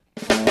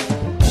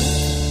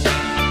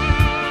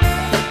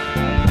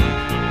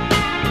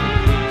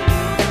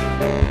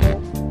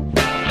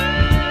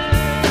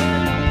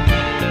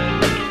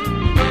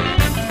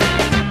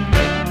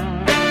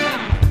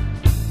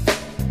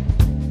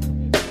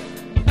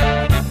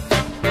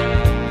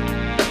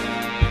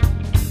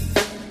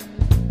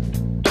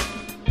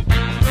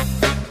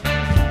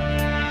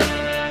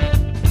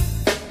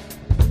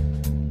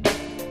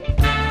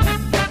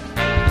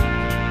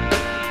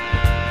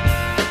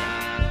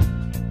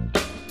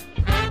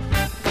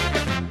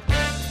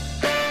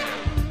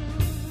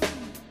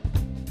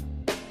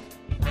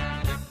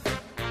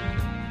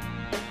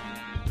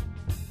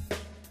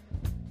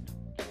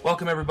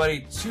Welcome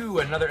everybody to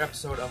another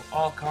episode of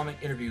All Comic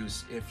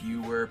Interviews. If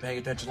you were paying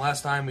attention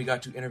last time, we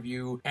got to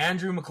interview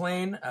Andrew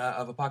MacLean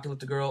of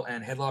Apocalyptic Girl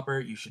and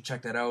Headlopper. You should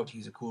check that out.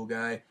 He's a cool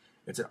guy.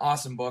 It's an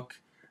awesome book.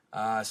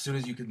 As soon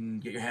as you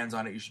can get your hands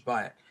on it, you should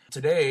buy it.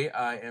 Today,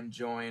 I am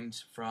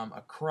joined from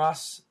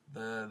across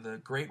the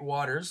great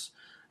waters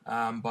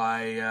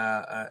by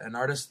an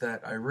artist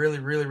that I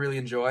really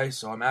enjoy,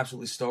 so I'm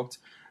absolutely stoked,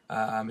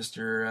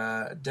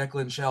 Mr.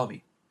 Declan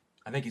Shalvey.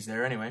 I think he's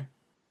there anyway.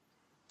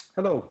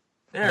 Hello.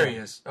 There he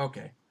is.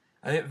 Okay.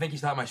 I think he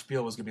thought my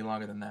spiel was going to be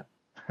longer than that.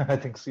 I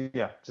think so,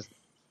 yeah.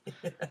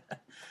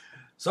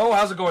 So,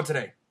 how's it going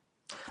today?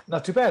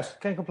 Not too bad.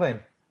 Can't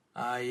complain.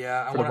 For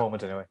the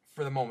moment, anyway.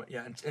 For the moment,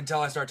 yeah. Until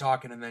I start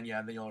talking, and then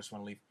you'll just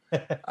want to leave.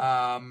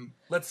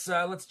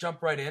 Let's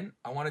jump right in.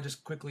 I want to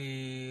just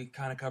quickly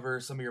kind of cover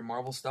some of your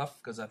Marvel stuff,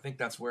 because I think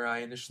that's where I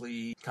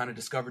initially kind of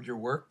discovered your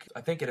work. I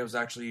think it was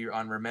actually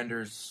on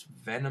Remender's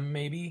Venom,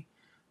 maybe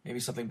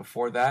something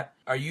before that.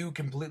 Are you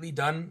completely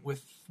done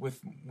with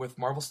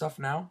Marvel stuff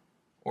now?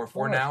 Or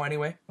for now,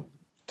 anyway?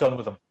 Done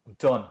with them. I'm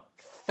done.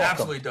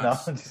 Absolutely done. No,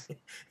 I'm just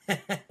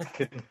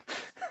kidding.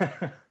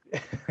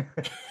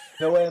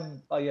 No,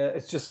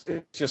 it's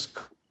just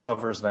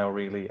covers now,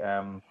 really.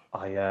 I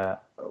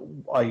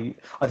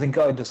think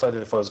I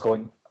decided if I was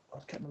going, I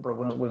can't remember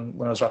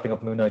when I was wrapping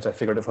up Moon Knight, I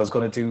figured if I was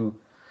going to do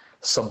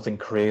something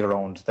creator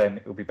owned, then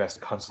it would be best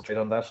to concentrate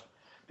on that,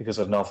 because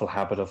I had an awful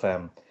habit of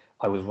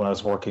when I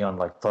was working on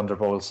like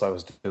Thunderbolts, I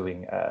was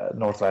doing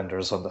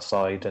Northlanders on the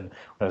side, and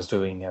when I was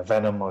doing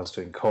Venom, I was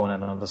doing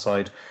Conan on the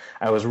side.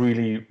 I was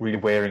really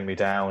wearing me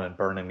down and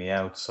burning me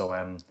out. So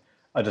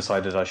I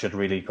decided I should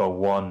really go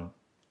one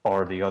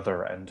or the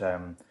other,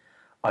 and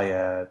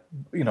I've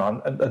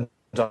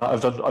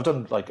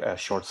done like a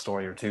short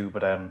story or two,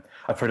 but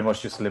I pretty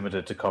much just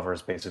limited to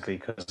covers basically,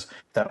 because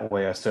that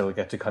way I still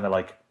get to kind of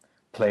like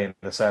play in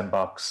the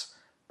sandbox.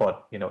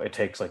 But, it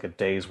takes like a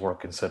day's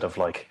work instead of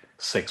like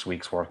 6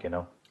 weeks work,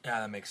 Yeah,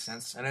 that makes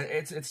sense. And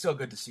it's still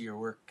good to see your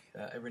work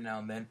every now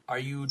and then. Are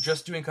you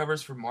just doing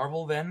covers for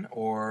Marvel then?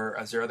 Or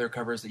is there other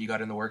covers that you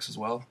got in the works as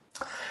well?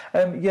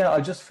 Yeah,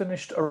 I just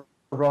finished a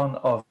run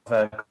of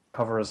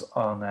covers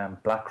on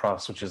Black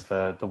Cross, which is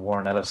the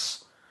Warren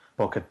Ellis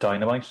book at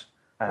Dynamite.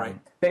 Right.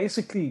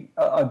 Basically,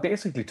 I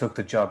took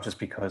the job just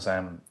because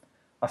I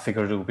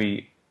figured it would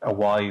be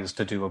wise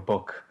to do a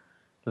book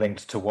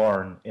linked to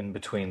Warren in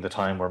between the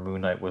time where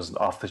Moon Knight was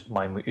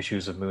my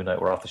issues of Moon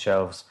Knight were off the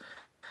shelves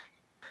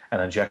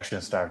and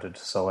Injection started.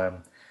 So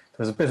there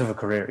was a bit of a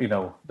career,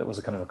 that was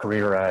a kind of a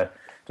career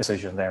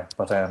decision there.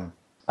 But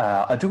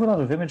I do a lot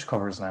of image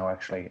covers now,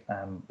 actually.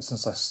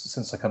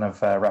 Since I kind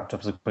of wrapped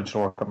up a bunch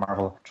of work at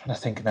Marvel. I'm trying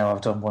to think now,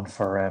 I've done one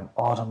for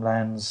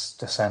Autumnlands,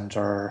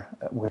 Descender.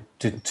 We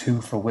did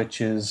 2 for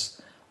Witches.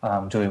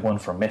 I'm doing one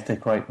for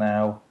Mythic right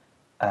now.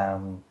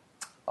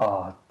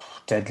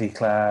 Deadly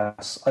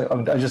Class. I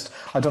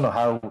don't know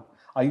how.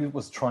 I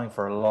was trying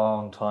for a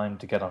long time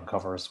to get on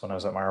covers when I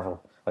was at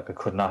Marvel. Like, I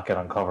could not get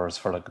on covers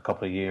for like a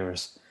couple of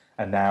years,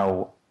 and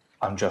now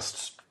I'm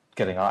just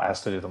getting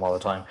asked to do them all the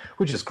time,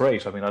 which is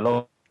great. I mean, I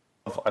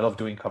love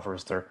doing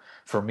covers.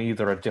 For me,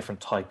 they're a different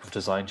type of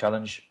design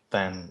challenge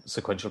than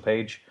sequential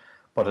page,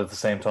 but at the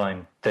same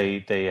time,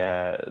 they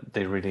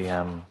really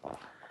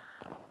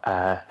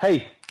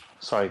Hey,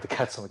 sorry, the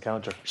cat's on the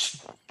counter.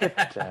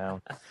 Get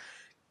down.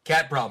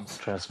 Cat problems.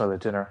 Trying to smell the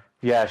dinner.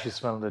 Yeah, she's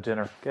smelling the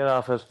dinner. Get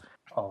off it.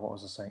 Oh, what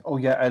was I saying? Oh,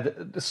 yeah,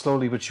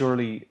 slowly but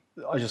surely,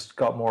 I just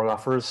got more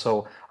offers,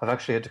 so I've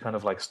actually had to kind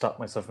of like stop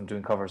myself from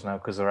doing covers now,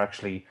 because they're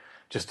actually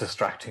just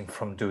distracting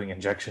from doing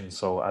Injections,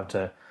 so I have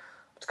to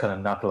kind of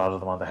knock a lot of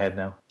them on the head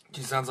now.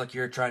 It sounds like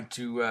you're trying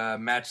to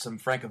match some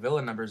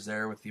Francavilla numbers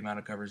there with the amount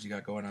of covers you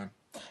got going on.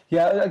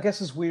 Yeah, I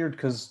guess it's weird,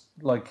 because,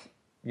 like,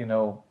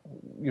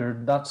 you're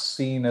not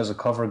seen as a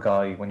cover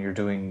guy when you're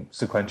doing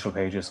sequential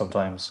pages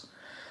sometimes.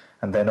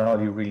 And then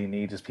all you really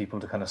need is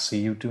people to kind of see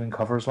you doing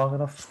covers long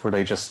enough where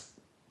they just,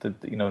 they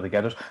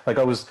get it. Like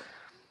I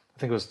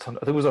think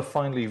it was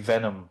finally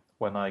Venom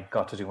when I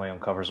got to do my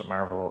own covers at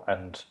Marvel,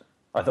 and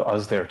I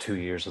was there 2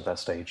 years at that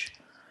stage.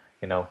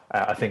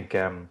 I think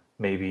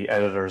maybe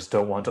editors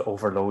don't want to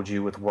overload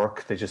you with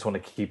work; they just want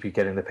to keep you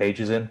getting the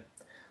pages in.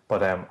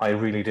 But I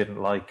really didn't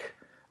like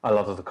a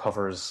lot of the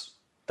covers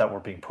that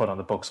were being put on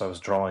the books I was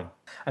drawing.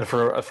 And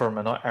from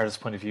an artist's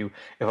point of view,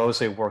 if I was,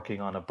 say,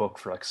 working on a book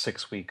for like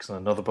 6 weeks and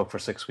another book for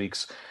 6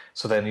 weeks,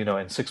 so then,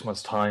 in 6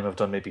 months' time, I've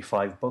done maybe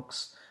 5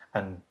 books,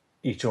 and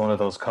each one of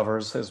those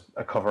covers is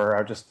a cover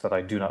artist that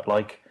I do not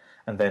like.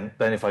 And then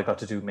if I got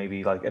to do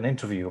maybe like an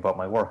interview about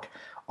my work,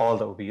 all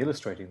that would be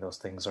illustrating those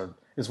things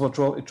is what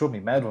drove me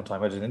mad one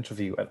time. I did an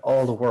interview, and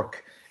all the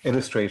work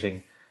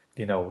illustrating,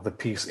 the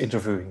piece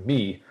interviewing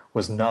me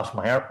was not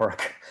my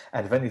artwork.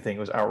 And if anything, it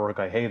was artwork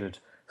I hated.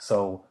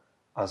 So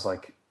I was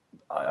like,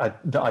 I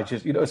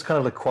just, it's kind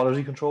of like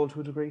quality control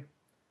to a degree.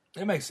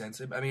 It makes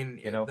sense. I mean,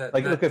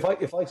 look, if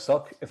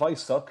I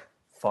suck,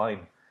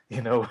 fine.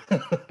 You know,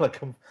 like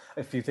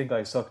if you think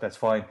I suck, that's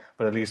fine.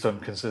 But at least I'm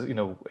consistent. You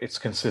know, it's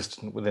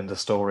consistent within the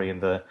story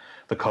and the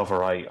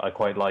cover. I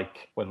quite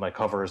like when my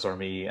covers are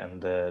me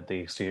and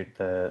the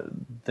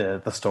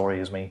story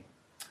is me.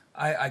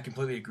 I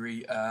completely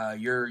agree.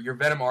 Your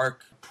Venom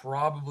arc,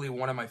 probably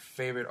one of my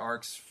favorite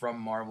arcs from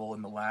Marvel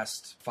in the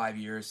last 5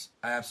 years.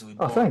 I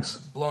absolutely Thanks.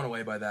 blown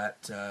away by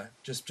that.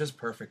 Just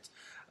perfect.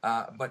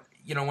 But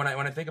you know, when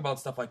I think about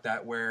stuff like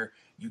that, where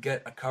you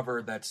get a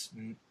cover that's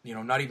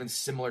not even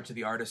similar to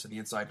the artist on the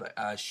inside,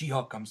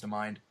 She-Hulk comes to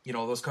mind. You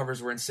know, those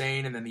covers were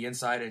insane, and then the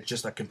inside it's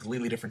just a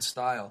completely different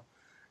style.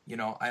 You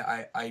know,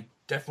 I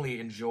definitely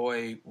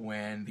enjoy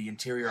when the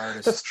interior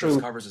artist does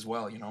covers as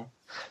well. You know.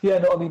 Yeah,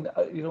 no, I mean,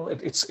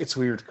 it's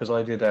weird because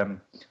I did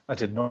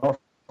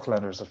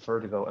Northlanders at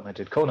Vertigo and I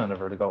did Conan at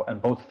Vertigo,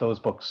 and both of those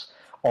books,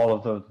 all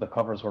of the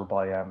covers were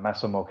by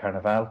Massimo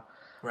Carnevale.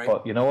 Right.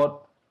 But you know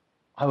what?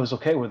 I was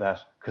okay with that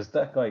because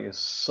that guy is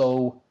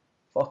so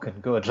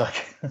fucking good.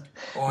 Like,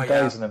 oh,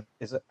 guy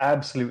is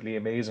absolutely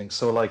amazing.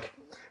 So, like,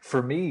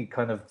 for me,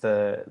 kind of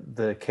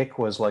the kick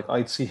was like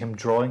I'd see him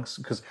drawing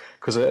because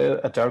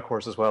at Dark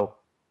Horse as well.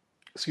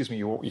 Excuse me,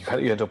 you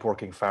end up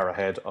working far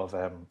ahead of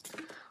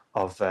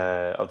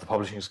the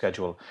publishing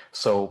schedule.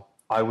 So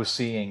I was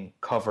seeing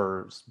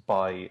covers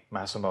by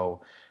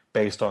Massimo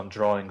based on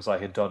drawings I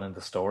had done in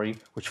the story,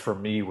 which for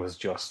me was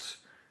just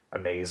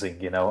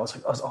amazing. You know,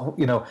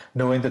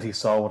 knowing that he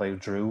saw what I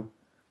drew,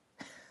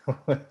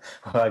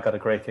 I got a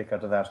great kick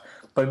out of that.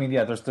 But I mean,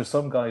 yeah, there's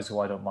some guys who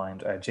I don't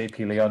mind.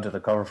 JP Leon did the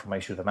cover for My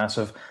Shoot the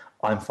Massive.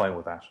 I'm fine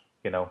with that.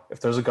 You know,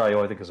 if there's a guy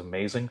who I think is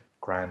amazing,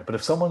 grand. But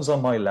if someone's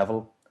on my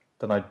level,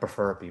 then I'd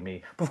prefer it be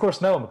me. But of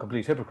course, now I'm a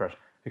complete hypocrite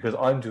because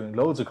I'm doing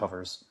loads of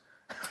covers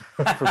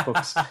for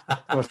books,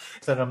 but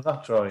then I'm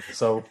not drawing.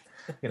 So,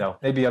 you know,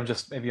 maybe I'm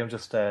just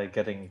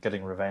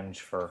getting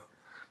revenge for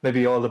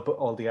maybe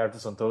all the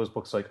artists on those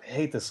books. Like, I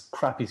hate this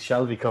crappy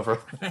Shelby cover.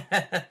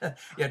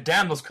 Yeah,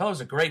 damn, those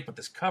colors are great, but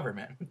this cover,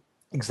 man.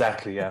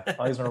 Exactly. Yeah,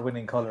 Eisner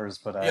winning colors,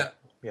 but yeah,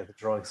 the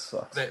drawing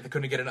sucks. They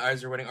couldn't get an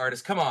Eisner winning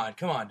artist. Come on,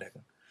 Declan.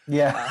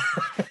 Yeah.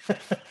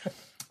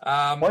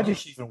 Why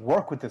did you even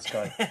work with this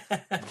guy?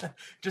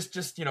 just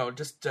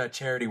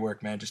charity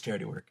work, man. Just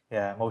charity work.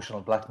 Yeah,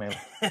 emotional blackmail.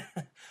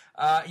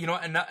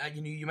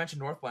 You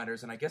mentioned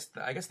Northlanders, and I guess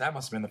that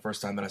must have been the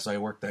first time that I saw your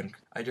work. Then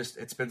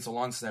it's been so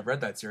long since I've read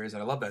that series,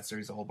 and I love that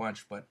series a whole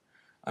bunch. But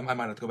I might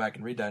have to go back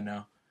and read that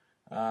now.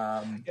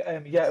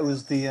 It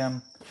was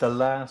the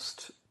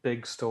last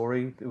big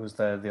story. It was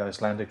the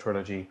Icelandic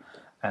trilogy,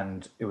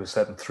 and it was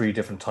set in 3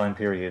 different time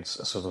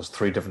periods. So there was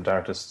 3 different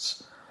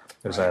artists.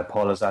 It was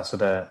Paula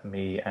Zasada,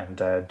 me, and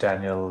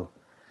Daniel.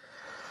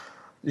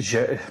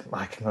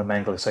 I can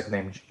mangle his second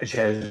name.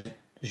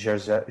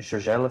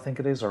 Gergel, I think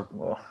it is, or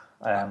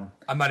I'm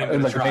not even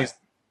going to try.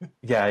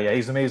 Yeah,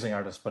 he's an amazing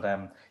artist. But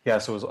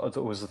so it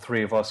was the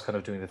 3 of us kind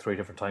of doing the 3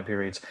 different time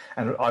periods,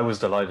 and I was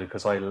delighted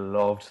because I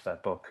loved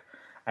that book.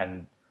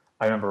 And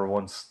I remember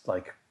once,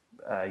 like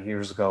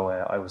years ago,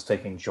 I was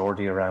taking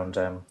Geordie around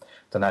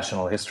the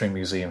National History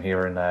Museum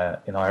here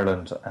in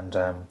Ireland,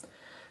 and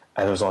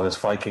there was all this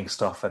Viking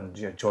stuff, and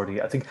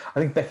Geordie. I think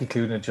Becky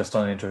Clune had just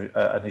done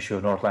an issue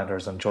of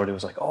Northlanders, and Geordie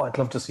was like, "Oh, I'd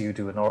love to see you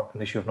do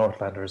an issue of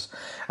Northlanders."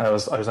 And I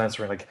was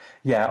answering like,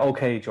 "Yeah,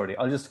 okay, Geordie.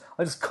 I'll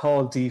just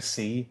call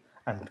DC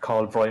and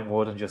call Brian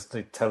Wood and just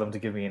tell them to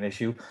give me an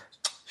issue."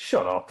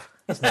 Shut up.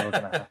 It's never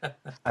gonna happen.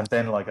 And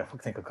then, like, I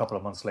think a couple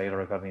of months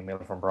later, I got an email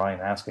from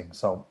Brian asking.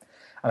 So,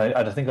 and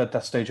I think at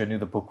that stage I knew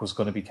the book was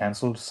going to be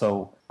cancelled.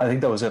 So I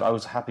think that was it. I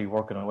was happy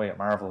working away at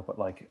Marvel, but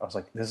like I was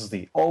like, this is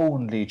the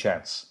only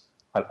chance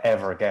I'll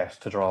ever get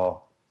to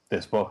draw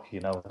this book, you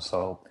know.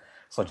 So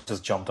I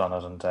just jumped on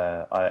it, and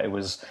it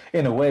was,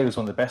 in a way, it was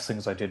one of the best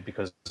things I did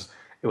because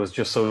it was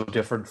just so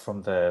different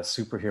from the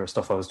superhero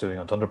stuff I was doing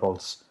on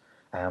Thunderbolts,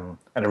 and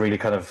it really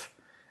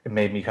it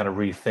made me kind of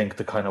rethink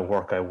the kind of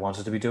work I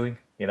wanted to be doing,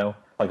 you know.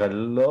 Like, I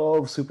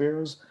love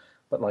superheroes,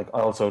 but like I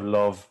also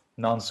love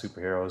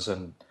non-superheroes,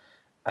 and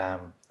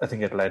I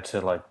think it led to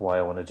like why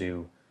I want to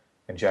do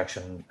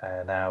Injection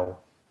now,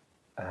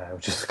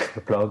 which is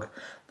a plug,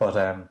 but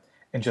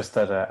in just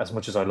that, as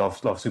much as I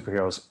love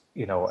superheroes,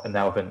 you know, and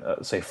now I've been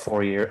say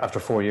 4 years after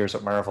 4 years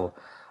at Marvel,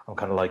 I'm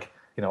kind of like,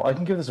 you know, I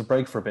can give this a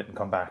break for a bit and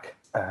come back.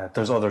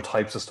 There's other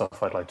types of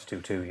stuff I'd like to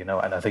do too, you know,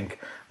 and I think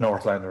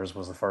Northlanders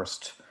was the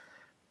first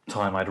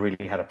time I'd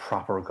really had a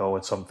proper go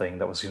at something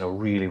that was, you know,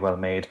 really well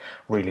made,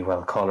 really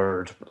well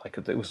colored. Like,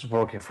 it was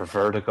working for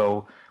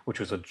Vertigo, which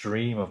was a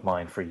dream of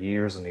mine for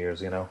years and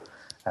years, you know.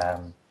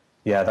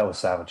 That was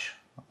savage.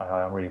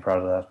 I'm really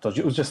proud of that.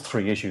 It was just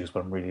 3 issues,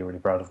 but I'm really, really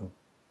proud of them.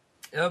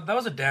 That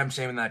was a damn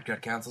shame that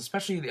got canceled.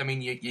 Especially, I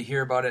mean, you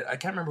hear about it. I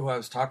can't remember who I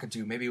was talking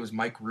to. Maybe it was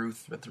Mike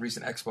Ruth at the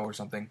recent expo or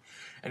something.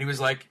 And he was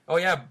like, "Oh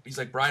yeah," he's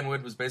like, Brian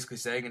Wood was basically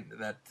saying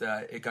that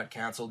it got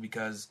canceled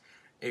because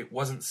it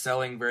wasn't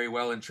selling very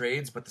well in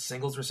trades, but the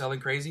singles were selling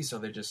crazy, so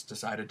they just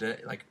decided to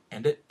like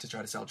end it to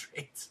try to sell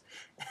trades.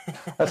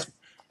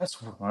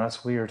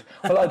 That's weird.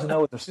 Well, I don't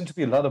know. There seemed to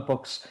be a lot of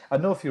books. I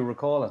don't know if you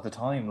recall at the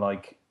time,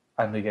 like,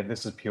 and again,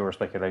 this is pure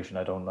speculation.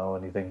 I don't know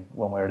anything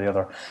one way or the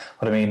other,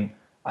 but I mean,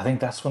 I think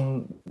that's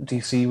when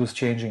DC was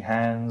changing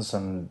hands,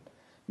 and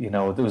it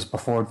was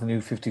before the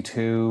New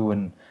 52,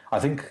 and I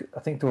think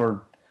they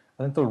were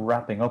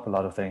wrapping up a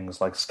lot of things.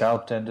 Like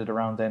Scalped ended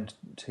around then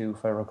too,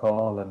 if I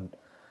recall, and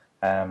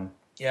um,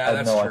 Yeah, I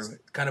don't that's know. true.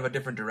 Kind of a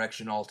different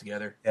direction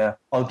altogether. Yeah.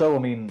 Although, I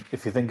mean,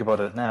 if you think about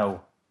it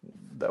now,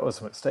 that was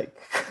a mistake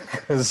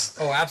because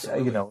Oh,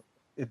 absolutely.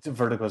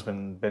 Vertigo's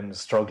been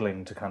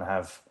struggling to kind of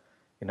have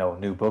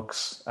new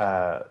books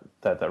that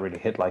really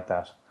hit like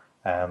that.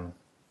 Um,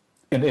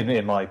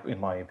 in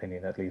my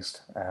opinion, at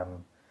least,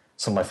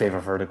 some of my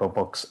favorite Vertigo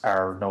books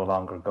are no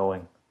longer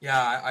going.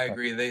 Yeah, I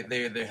agree.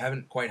 They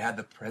haven't quite had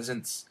the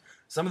presence.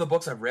 Some of the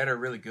books I've read are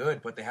really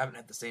good, but they haven't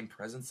had the same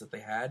presence that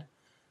they had.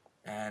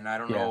 And I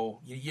don't Yeah. know.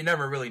 You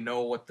never really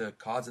know what the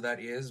cause of that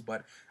is,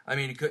 but I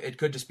mean, it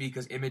could just be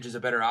because Image is a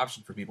better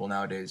option for people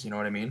nowadays. You know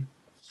what I mean?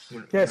 Yeah,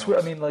 Who it's weird.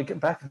 I knows? mean, like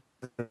back in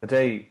the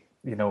day,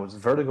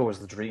 Vertigo was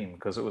the dream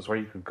because it was where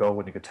you could go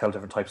and you could tell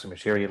different types of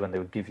material, and they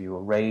would give you a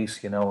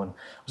rate, and it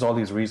was all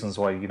these reasons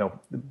why,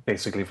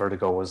 basically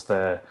Vertigo was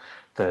the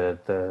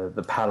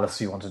palace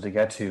you wanted to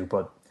get to.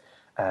 But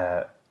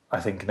uh, I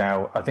think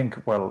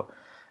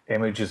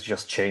Image has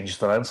just changed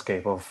the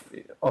landscape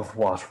of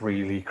what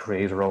really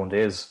creator owned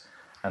is,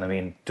 and I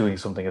mean, doing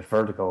something at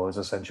Vertigo is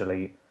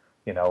essentially,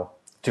 you know,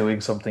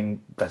 doing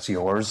something that's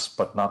yours,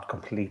 but not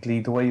completely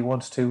the way you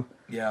want to,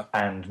 Yeah.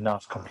 and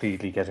not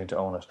completely getting to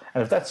own it.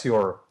 And if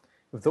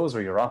those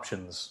are your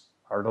options,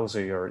 or those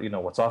are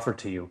what's offered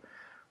to you,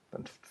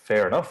 then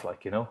fair enough.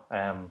 Like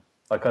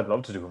I'd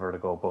love to do a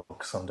Vertigo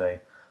book someday,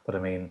 but I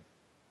mean,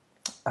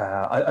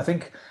 I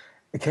think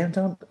it came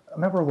down. I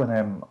remember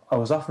when I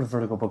was offered a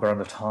Vertigo book around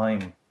the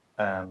time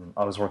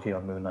I was working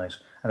on Moon Knight,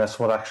 and that's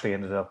what actually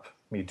ended up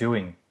me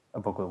doing a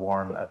book with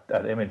Warren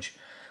at Image,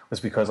 was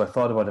because I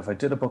thought about if I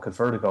did a book at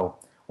Vertigo,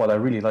 well, I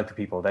really like the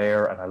people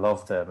there, and I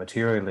love the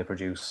material they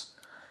produce.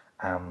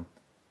 Um,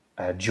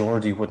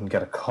 Geordie wouldn't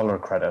get a color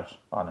credit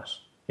on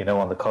it,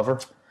 on the cover.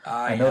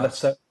 Ah, I know yeah.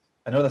 that's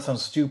I know that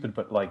sounds stupid,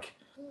 but like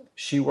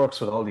she works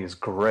with all these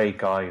great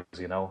guys,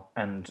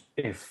 and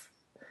if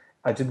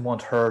I didn't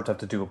want her to have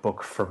to do a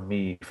book for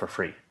me for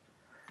free,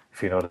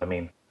 if you know what I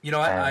mean. You know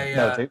what? I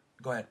No,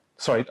 go ahead.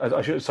 sorry,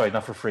 I should sorry,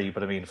 not for free,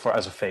 but I mean for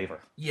as a favor.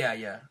 Yeah,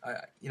 yeah.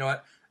 You know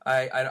what?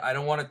 I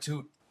don't want to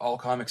toot all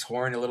comics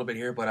horn a little bit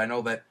here, but I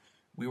know that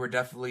we were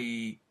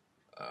definitely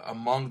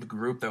among the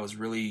group that was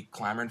really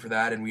clamoring for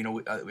that, and we know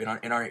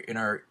in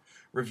our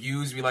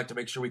reviews we like to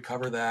make sure we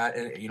cover that,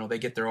 and they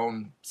get their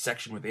own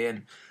section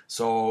within.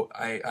 So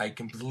I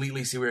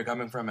completely see where you're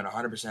coming from, and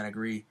 100%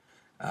 agree.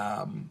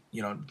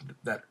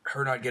 That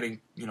her not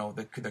getting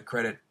the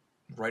credit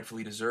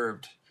rightfully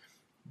deserved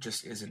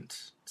just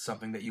isn't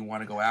something that you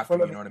want to go after.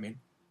 Well, You know what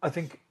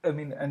I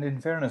mean? and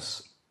in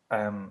fairness,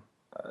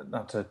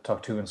 not to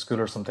talk too in school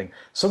or something,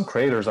 some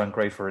creators aren't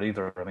great for it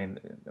either.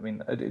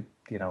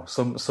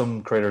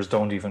 Some creators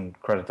don't even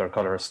credit their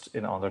colorist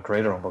on their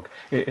creator own book.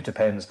 It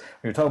depends. When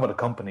you're talking about a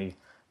company,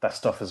 that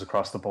stuff is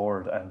across the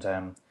board.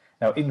 And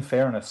now, in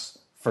fairness,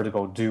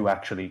 Vertigo do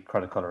actually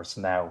credit colorists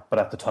now, but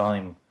at the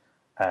time,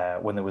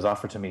 when it was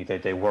offered to me,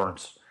 they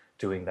weren't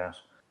doing that,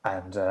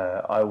 and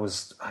I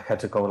had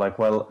to go like,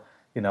 well,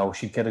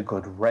 she'd get a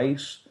good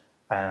rate,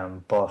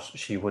 but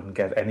she wouldn't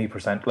get any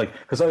percent. Like,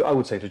 because I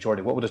would say to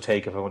Jordy, what would it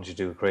take if I wanted to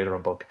do a creator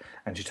own book?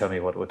 And she'd tell me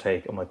what it would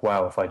take. I'm like,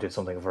 wow, if I did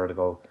something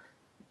Vertigo,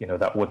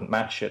 that wouldn't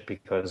match it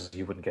because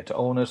you wouldn't get to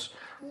own it,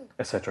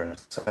 etc.,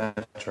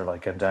 etc.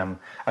 Like, and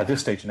at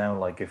this stage now,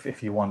 like,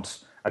 if you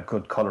want a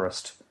good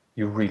colorist,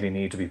 you really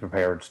need to be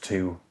prepared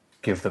to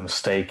give them a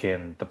stake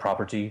in the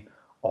property,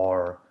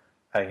 or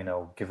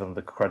give them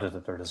the credit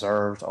that they're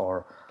deserved,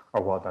 or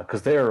whatnot,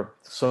 because they're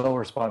so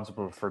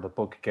responsible for the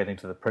book getting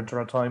to the printer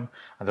on time,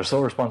 and they're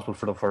so responsible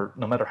for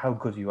no matter how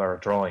good you are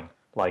at drawing.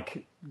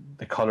 Like,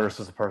 the colorist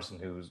is the person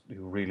who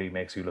really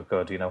makes you look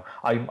good.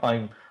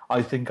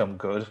 I think I'm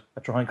good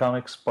at drawing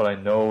comics, but I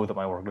know that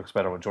my work looks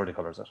better when Jordy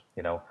colors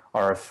it.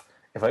 Or if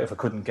I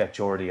couldn't get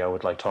Jordy, I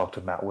would like talk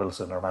to Matt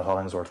Wilson or Matt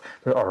Hollingsworth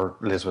or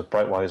Elizabeth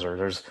Brightweiser.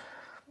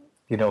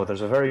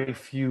 There's a very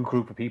few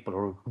group of people who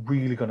are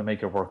really going to make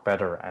your work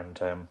better,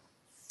 and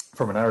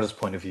from an artist's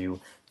point of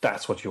view,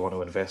 that's what you want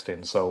to invest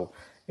in. So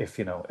if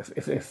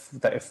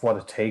what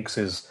it takes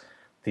is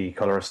the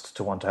colorist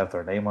to want to have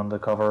their name on the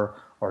cover,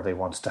 or they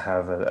want to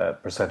have a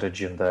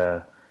percentage in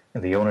the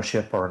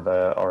ownership, or in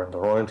the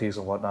royalties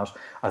and whatnot,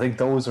 I think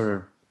those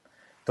are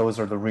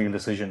the real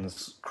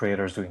decisions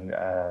creators doing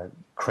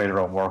creator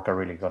own work are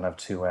really going to have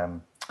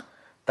to.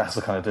 That's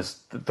the kind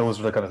of those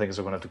are the kind of things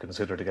we're going to have to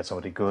consider to get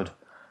somebody good.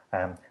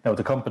 Now,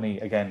 the company,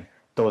 again,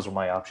 those were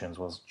my options.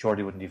 Was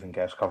Jordy wouldn't even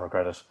get cover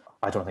credit.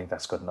 I don't think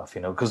that's good enough,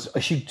 because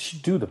she'd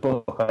do the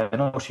book. I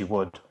know she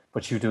would,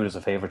 but she would do it as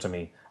a favor to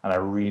me, and I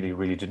really,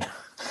 really didn't.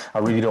 I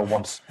really don't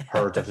want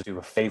her to have to do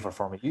a favor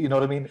for me. You know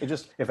what I mean?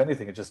 If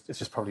anything, it's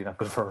just probably not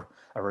good for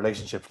a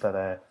relationship.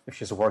 That if she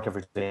has to work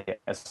every day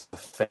as a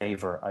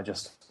favor, I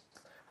just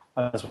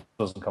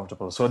wasn't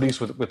comfortable. So at least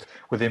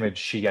with Image,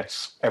 she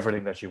gets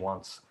everything that she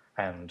wants,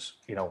 and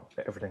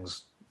everything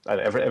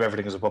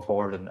is above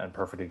board and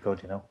perfectly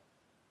good.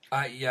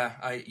 Yeah,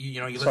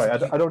 you Sorry,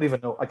 listen. I don't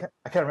even know. I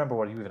can't remember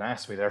what you even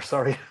asked me there.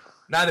 Sorry.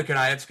 Neither can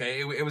I. It's okay.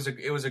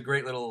 It was a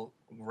great little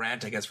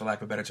rant, I guess, for lack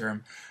of a better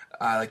term.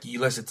 Like you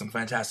listed some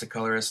fantastic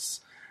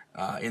colorists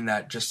in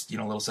that just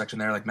little section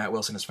there. Like Matt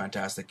Wilson is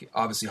fantastic.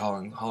 Obviously,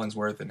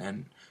 Hollingsworth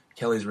and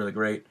Kelly's really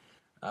great.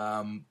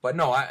 But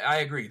no, I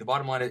agree. The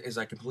bottom line is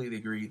I completely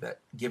agree that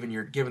given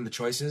the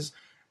choices.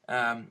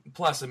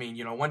 Plus, I mean,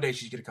 one day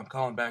she's gonna come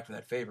calling back for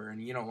that favor,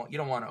 and you don't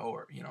want to owe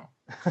her.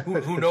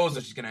 Who knows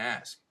what she's gonna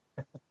ask.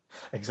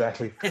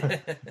 Exactly.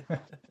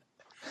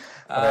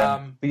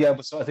 um, But yeah,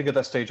 so I think at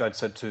that stage I'd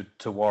said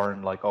to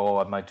Warren, like, oh,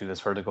 I might do this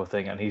Vertigo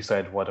thing, and he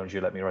said, why don't you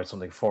let me write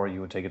something for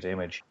you and take it to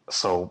Image?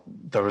 So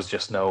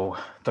there's no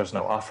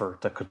offer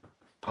that could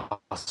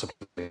possibly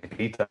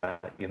beat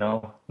that,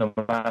 no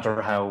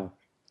matter how,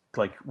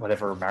 like,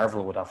 whatever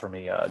Marvel would offer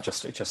me, I was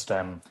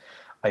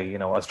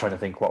trying to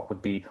think what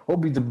would be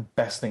the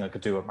best thing I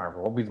could do at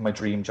Marvel, what would be my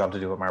dream job to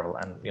do at Marvel,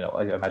 and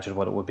I imagined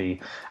what it would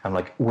be. I'm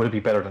like, would it be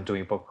better than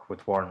doing a book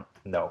with Warren?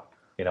 No.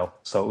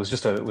 So it was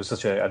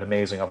such an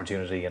amazing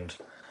opportunity, and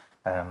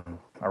I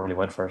really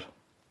went for it.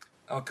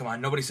 oh come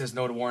on, nobody says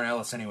no to Warren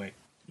Ellis anyway.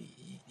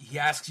 He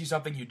asks you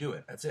something, you do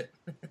it. That's it.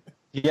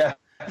 Yeah,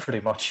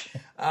 pretty much.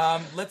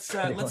 Let's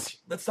talk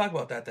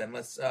about that then.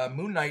 Let's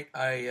Moon Knight.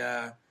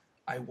 I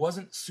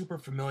wasn't super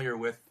familiar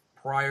with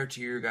prior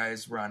to your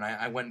guys' run.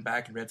 I went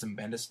back and read some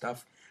Bendis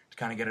stuff to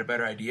kind of get a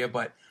better idea,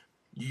 but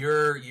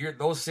your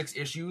those 6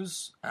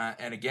 issues,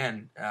 and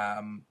again,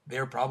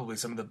 they're probably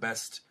some of the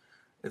best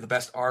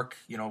arc,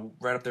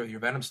 right up there with your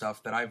Venom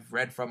stuff that I've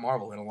read from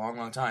Marvel in a long,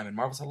 long time. And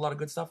Marvel's had a lot of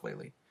good stuff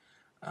lately.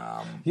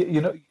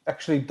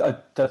 Actually,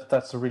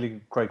 that's a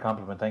really great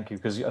compliment. Thank you,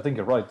 because I think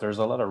you're right. There's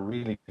a lot of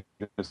really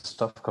good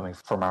stuff coming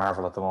from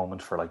Marvel at the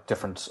moment for like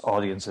different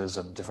audiences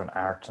and different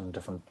art and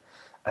different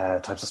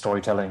types of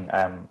storytelling.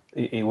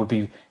 It would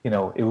be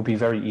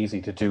very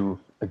easy to do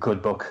a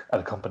good book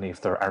at a company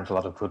if there aren't a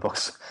lot of good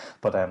books,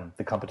 but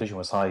the competition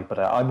was high. But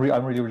I'm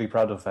really really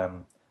proud of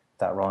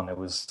that run. It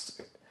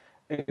was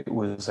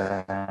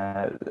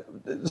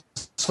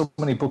so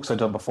many books I'd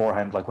done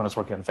beforehand. Like when I was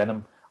working on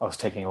Venom, I was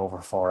taking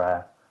over for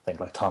I think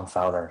like Tom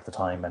Fowler at the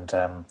time, and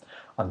on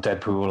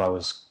Deadpool I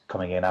was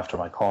coming in after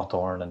Mike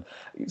Hawthorne. And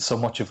so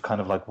much of kind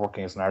of like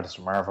working as an artist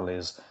for Marvel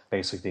is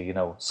basically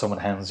someone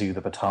hands you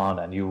the baton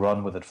and you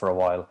run with it for a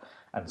while,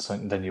 and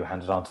then you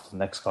hand it on to the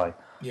next guy.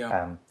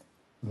 Yeah.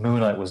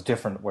 Moon Knight was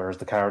different, whereas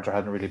the character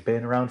hadn't really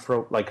been around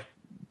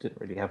didn't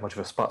really have much of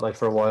a spotlight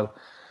for a while,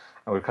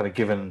 and we are kind of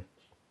given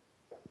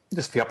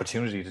just the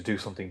opportunity to do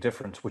something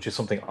different, which is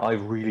something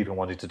I've really been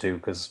wanting to do,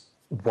 because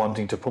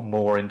wanting to put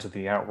more into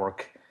the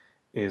artwork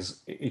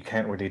is, you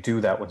can't really do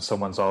that when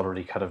someone's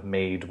already kind of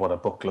made what a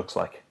book looks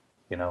like.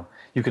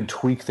 You can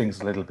tweak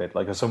things a little bit.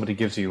 Like if somebody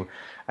gives you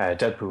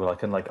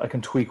Deadpool, I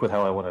can tweak with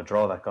how I want to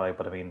draw that guy,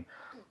 but I mean,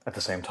 at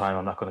the same time,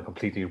 I'm not going to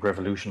completely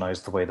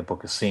revolutionize the way the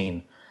book is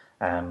seen.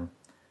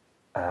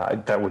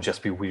 That would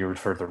just be weird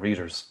for the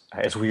readers.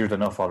 It's weird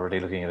enough already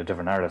looking at a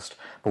different artist,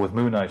 but with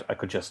Moon Knight, I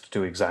could just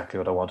do exactly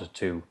what I wanted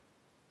to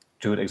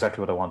do, it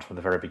exactly what I want from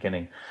the very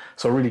beginning.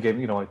 So I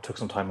really I took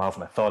some time off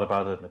and I thought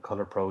about it and the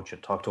color approach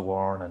and talked to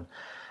Warren, and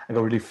I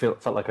really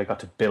felt like I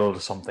got to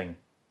build something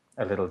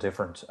a little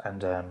different.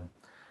 And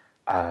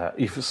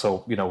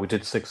we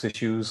did 6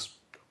 issues,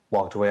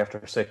 walked away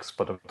after 6,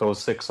 but of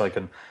those 6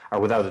 are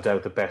without a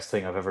doubt the best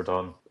thing I've ever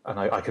done, and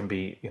I can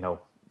be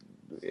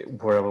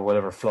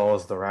whatever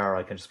flaws there are,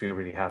 I can just be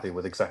really happy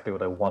with exactly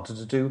what I wanted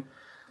to do.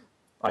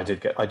 I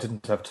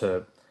didn't have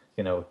to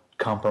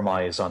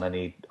compromise on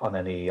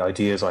any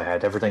ideas I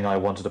had. Everything I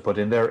wanted to put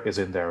in there is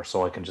in there,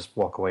 so I can just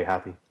walk away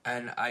happy.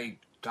 And I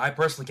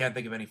personally can't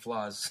think of any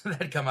flaws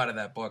that come out of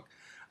that book.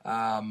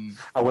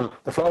 Well,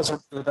 the flaws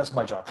that's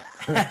my job.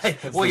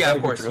 Well, yeah,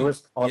 of course.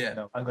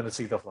 I'm going to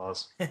see the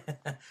flaws.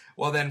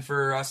 Well, then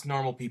for us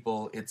normal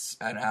people, it's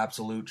an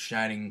absolute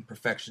shining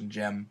perfection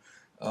gem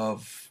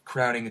of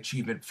crowning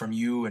achievement from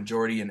you and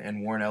Jordy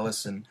and Warren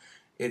Ellis, and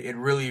it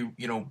really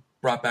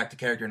brought back the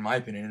character, in my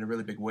opinion, in a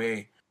really big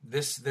way.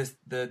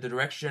 The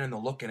direction and the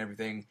look and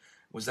everything,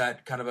 was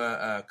that kind of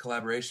a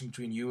collaboration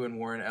between you and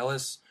Warren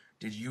Ellis?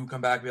 Did you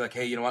come back and be like,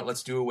 hey, you know what,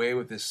 let's do away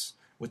with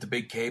the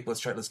big cape,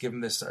 let's give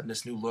him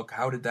this new look?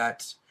 How did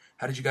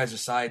you guys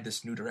decide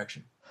this new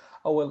direction?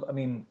 Oh, well, I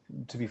mean,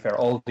 to be fair,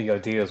 all the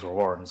ideas were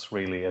Warren's,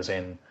 really, as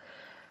in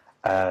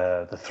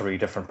the 3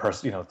 different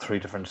three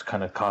different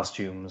kind of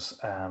costumes,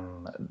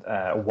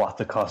 what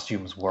the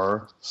costumes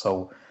were.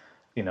 So,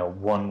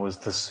 one was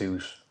the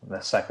suit, the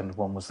second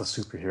one was the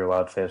superhero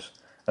outfit,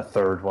 a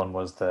third one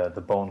was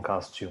the bone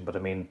costume. But I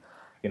mean,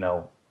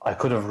 I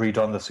could have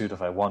redone the suit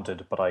if I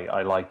wanted, but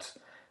I liked.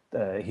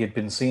 He had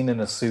been seen in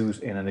a suit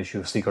in an issue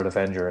of Secret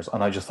Avengers,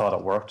 and I just thought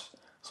it worked,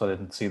 so I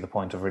didn't see the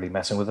point of really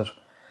messing with it.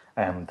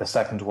 The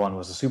second one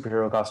was a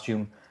superhero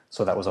costume,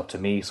 so that was up to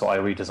me. So I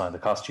redesigned the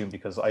costume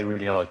because I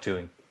really like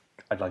doing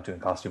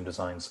costume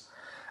designs.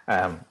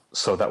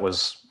 So that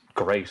was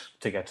great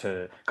to get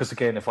to, because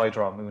again, if I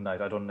draw Moon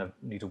Knight, I don't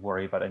need to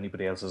worry about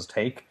anybody else's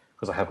take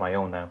because I have my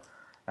own now.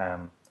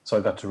 So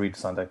I got to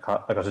redesign that.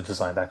 I got to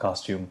design that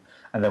costume,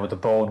 and then with the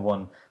bone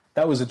one,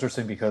 that was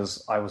interesting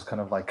because I was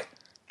kind of like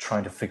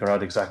trying to figure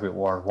out exactly what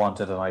Warren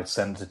wanted, and I'd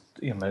send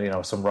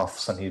it, some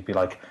roughs, and he'd be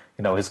like,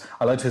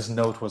 I liked his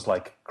note was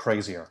like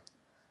crazier.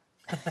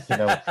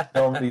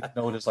 Normally the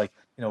note is like,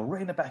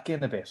 rein it back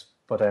in a bit,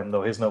 but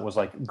no, his note was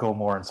like go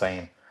more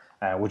insane,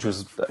 which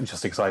was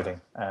just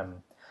exciting.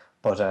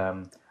 But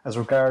as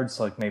regards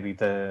like maybe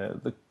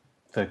the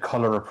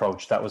color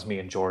approach, that was me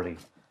and Geordie,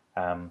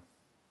 or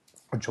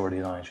Geordie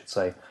and I should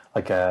say.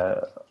 Like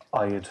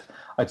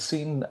I'd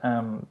seen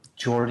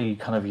Geordie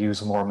kind of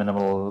use a more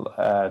minimal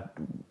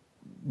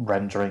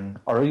rendering,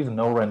 or even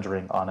no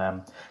rendering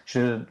on. She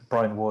did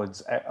Brian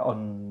Wood's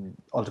on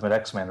Ultimate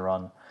X-Men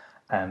run,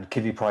 and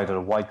Kitty Pryde had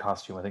a white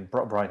costume. I think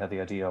Brian had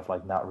the idea of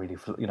like not really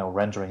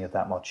rendering it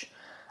that much.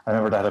 I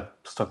remember that had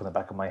stuck in the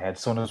back of my head.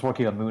 So when I was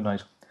working on Moon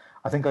Knight,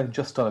 I think I'd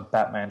just done a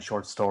Batman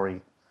short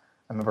story.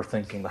 I remember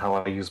thinking how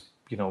I use,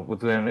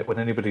 when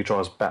anybody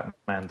draws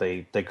Batman,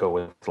 they go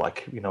with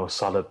like,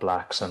 solid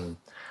blacks and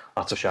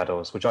lots of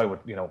shadows, which I would,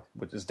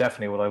 which is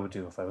definitely what I would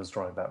do if I was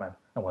drawing Batman,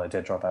 and when I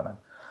did draw Batman.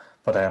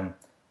 But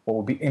what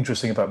would be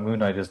interesting about Moon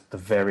Knight is the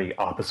very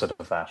opposite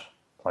of that.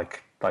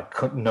 Like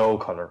no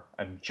color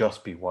and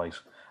just be white,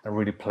 and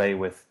really play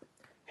with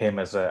him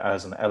as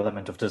an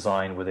element of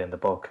design within the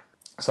book.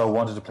 So I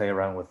wanted to play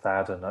around with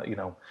that, and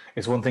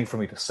it's one thing for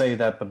me to say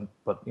that,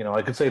 but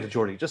I could say to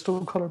Geordie, just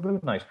don't color Moon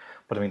Knight.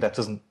 But I mean, that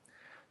doesn't.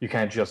 You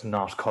can't just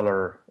not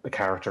color the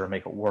character and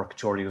make it work.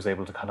 Geordie was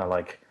able to kind of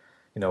like,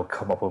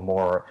 come up with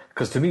more.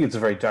 Because to me, it's a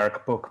very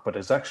dark book, but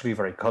it's actually a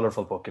very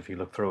colorful book if you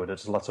look through it.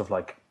 There's lots of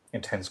like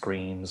intense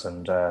greens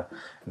and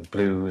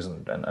blues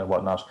and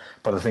whatnot.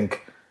 But I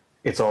think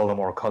it's all the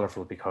more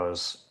colorful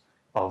because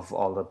of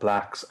all the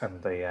blacks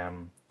and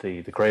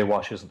the grey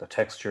washes and the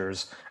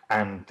textures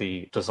and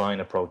the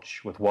design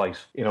approach with white.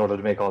 In order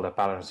to make all that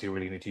balance, you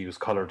really need to use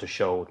color to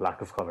show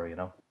lack of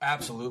color.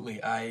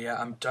 Absolutely.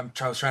 I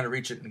was trying to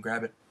reach it and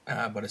grab it,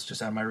 but it's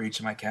just out of my reach,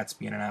 and my cat's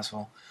being an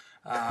asshole.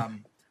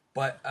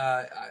 But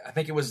I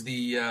think it was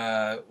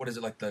the what is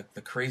it, like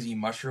the crazy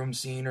mushroom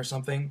scene or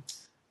something.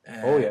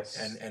 Oh yes.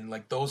 And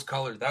like those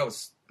colors, that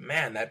was,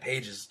 man, that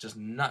page is just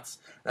nuts.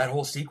 That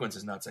whole sequence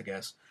is nuts, I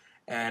guess.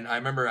 And I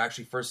remember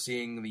actually first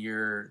seeing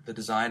the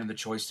design and the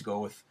choice to go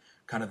with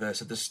kind of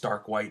this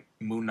stark white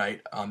Moon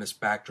Knight on this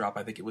backdrop.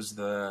 I think it was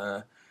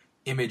the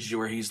image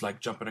where he's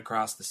like jumping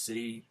across the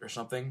city or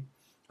something.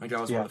 I think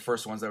that was one of the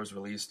first ones that was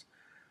released.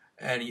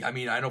 And I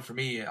mean, I know for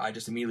me, I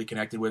just immediately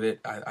connected with it.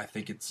 I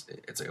think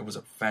it was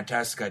a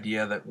fantastic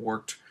idea that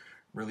worked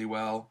really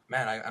well.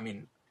 Man, I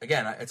mean,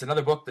 again, it's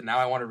another book that now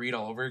I want to read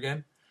all over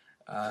again.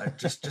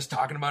 Just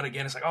talking about it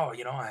again, it's like, oh,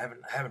 I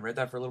haven't read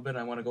that for a little bit. And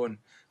I want to go and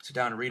sit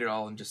down and read it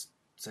all and just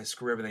say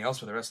screw everything else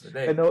for the rest of the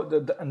day. I know,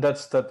 and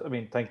that's that. I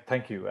mean,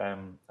 thank you.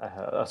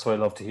 That's what I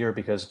love to hear,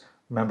 because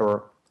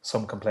remember,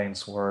 some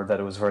complaints were that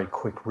it was a very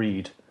quick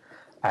read,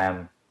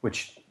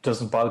 which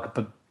doesn't bother.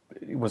 But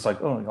it was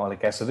like, oh, well, I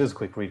guess it is a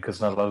quick read because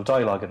there's not a lot of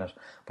dialogue in it.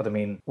 But I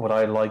mean, what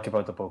I like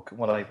about the book,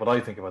 what I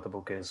think about the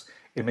book is,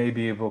 it may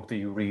be a book that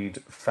you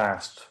read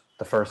fast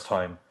the first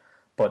time,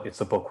 but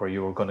it's a book where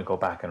you are going to go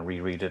back and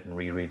reread it and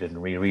reread it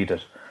and reread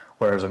it.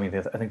 Whereas, I mean,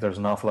 I think there's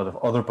an awful lot of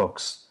other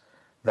books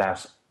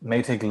that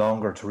may take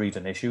longer to read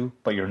an issue,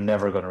 but you're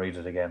never going to read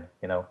it again.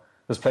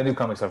 There's plenty of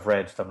comics I've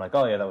read that I'm like,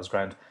 oh yeah, that was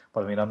grand,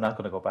 but I mean, I'm not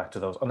going to go back to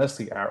those unless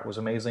the art was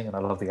amazing and I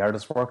love the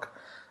artist's work.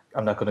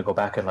 I'm not going to go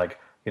back and like,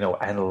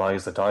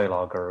 analyze the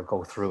dialogue or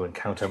go through and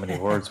count how many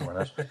words were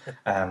in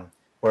it.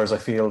 Whereas I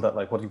feel that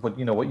like what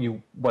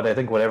I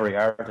think what every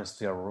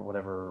artist or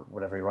whatever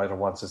every writer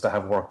wants is to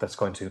have work that's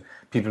going to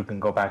people can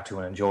go back to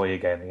and enjoy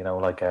again.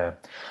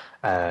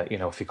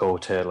 If you go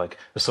to like,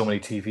 there's so many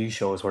TV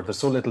shows where there's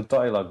so little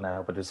dialogue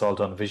now, but it's all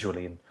done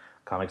visually, and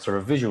comics are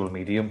a visual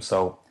medium.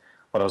 So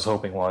what I was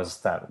hoping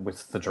was that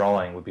with the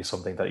drawing would be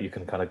something that you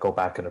can kind of go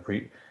back and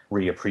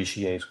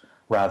reappreciate,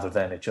 rather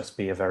than it just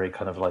be a very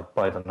kind of like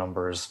by the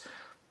numbers,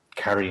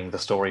 carrying the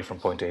story from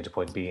point A to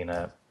point B in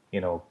a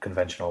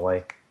conventional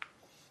way.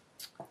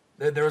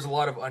 There was a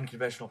lot of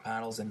unconventional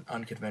panels and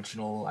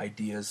unconventional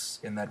ideas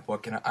in that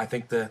book, and I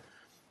think the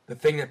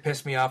thing that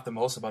pissed me off the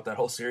most about that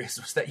whole series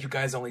was that you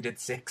guys only did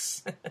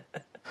 6.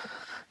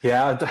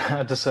 Yeah,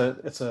 it's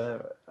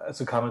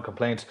a common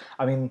complaint.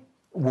 I mean,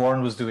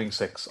 Warren was doing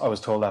 6. I was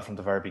told that from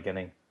the very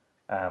beginning.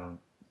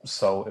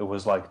 So it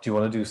was like, do you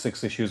want to do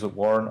 6 issues with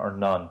Warren or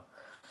none?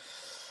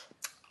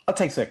 I'll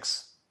take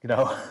 6.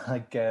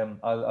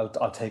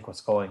 I'll take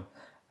what's going.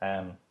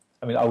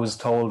 I mean, I was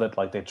told that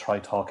like they try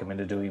talk him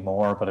into doing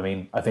more, but I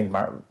mean, I think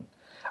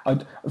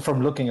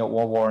from looking at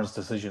Warren's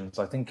decisions,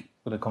 I think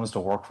when it comes to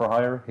work for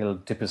hire, he'll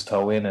dip his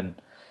toe in and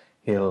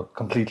he'll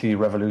completely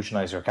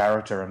revolutionize your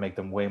character and make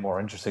them way more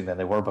interesting than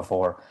they were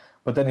before.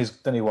 But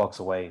then he walks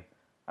away,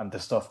 and the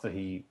stuff that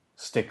he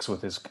sticks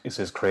with is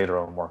his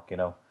creator-owned work.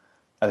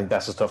 I think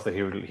that's the stuff that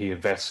he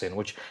invests in,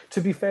 which, to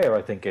be fair,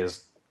 I think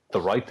is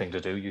the right thing to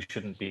do. You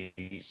shouldn't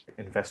be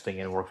investing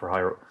in work for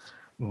hire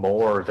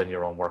more than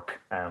your own work,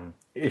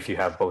 if you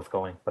have both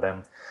going. But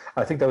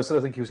I think that was it.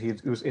 I think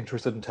he was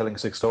interested in telling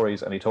 6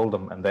 stories, and he told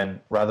them. And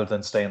then rather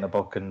than stay in the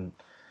book and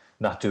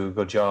not do a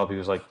good job, he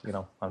was like,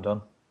 I'm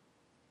done.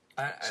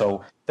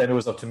 So then it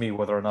was up to me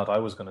whether or not I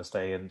was going to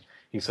stay. And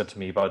he said to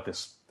me about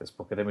this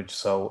book at Image,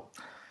 so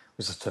it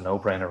was just a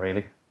no-brainer,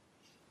 really.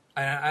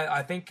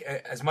 I think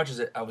as much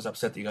as I was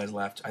upset that you guys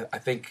left, I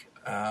think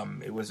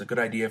it was a good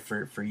idea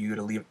for you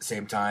to leave at the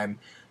same time,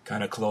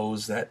 kind of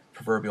close that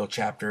proverbial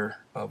chapter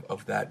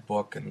of that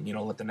book, and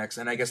let the next.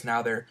 And I guess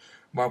now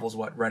Marvel's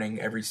running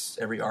every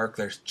arc.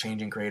 They're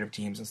changing creative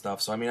teams and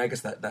stuff. So I mean, I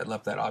guess that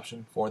left that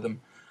option for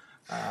them.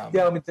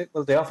 Yeah, I mean,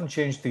 they often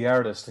change the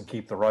artist and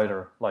keep the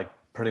writer like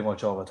pretty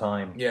much all the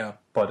time. Yeah,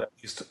 but at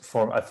least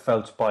I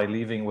felt by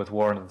leaving with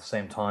Warren at the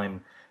same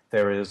time,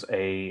 there is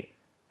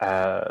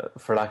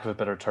for lack of a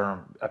better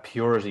term, a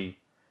purity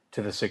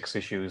to the 6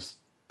 issues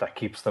that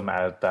keeps them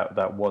at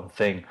that one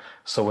thing.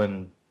 So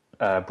when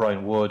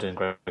Brian Wood and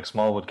Greg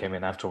Smallwood came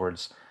in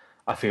afterwards,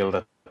 I feel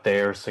that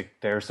their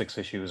 6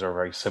 issues are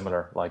very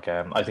similar. Like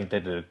I think they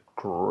did a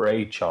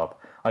great job.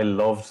 I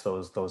loved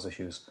those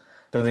issues.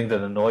 The only thing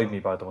that annoyed me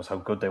about them was how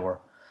good they were.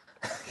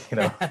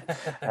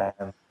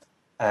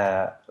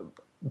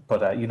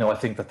 But I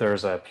think that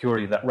there's a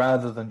purity that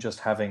rather than just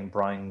having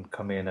Brian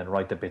come in and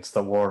write the bits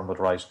that Warren would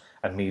write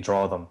and me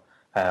draw them,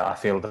 I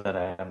feel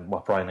that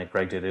what Brian and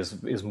Greg did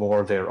is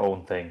more their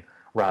own thing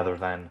rather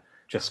than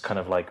just kind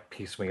of like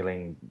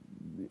piecemealing,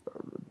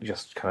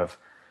 just kind of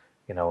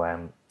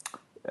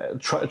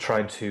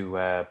trying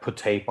to put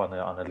tape on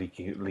a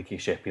leaky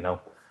ship,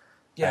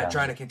 Yeah,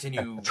 trying to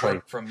continue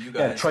work from you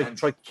guys.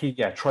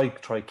 Yeah,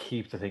 try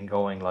keep the thing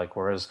going. Like,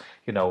 whereas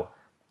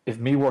if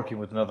me working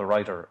with another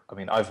writer, I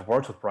mean, I've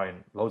worked with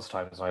Brian loads of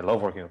times, and I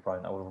love working with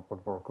Brian. I would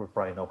work with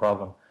Brian, no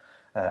problem.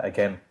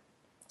 Again,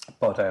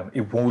 but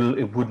it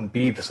wouldn't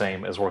be the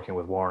same as working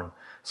with Warren.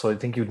 So I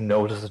think you'd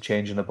notice a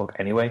change in the book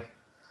anyway,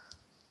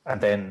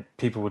 and then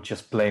people would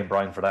just blame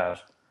Brian for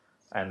that,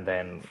 and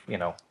then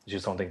I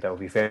just don't think that would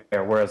be fair.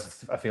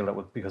 Whereas I feel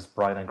that because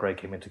Brian and Greg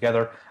came in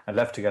together and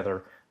left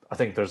together, I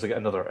think there's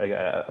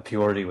a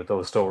purity with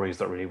those stories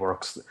that really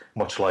works,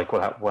 much like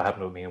what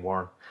happened with me and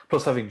Warren.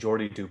 Plus, having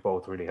Jordy do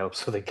both really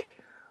helps, I think.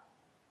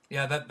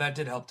 Yeah, that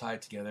did help tie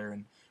it together.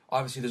 And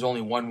obviously, there's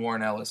only one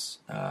Warren Ellis,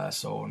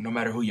 so no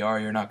matter who you are,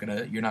 you're not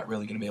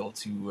really gonna be able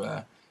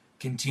to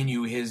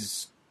continue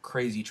his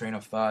crazy train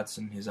of thoughts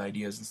and his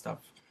ideas and stuff.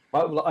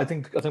 Well, I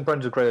think Brian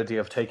did a great idea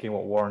of taking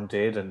what Warren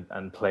did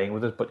and playing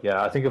with it. But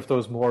yeah, I think if there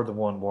was more than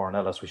one Warren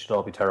Ellis, we should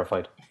all be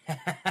terrified.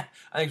 I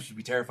think we should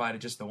be terrified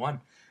of just the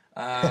one.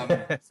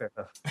 Fair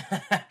enough.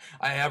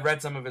 I have read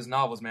some of his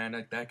novels,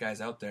 man. That guy's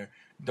out there.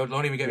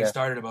 Don't even get me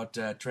started about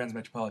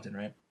Transmetropolitan,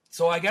 right?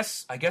 So I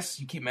guess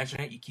you keep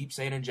mentioning it. You keep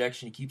saying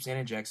injection. You keep saying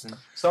injection.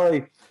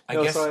 Sorry. I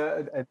just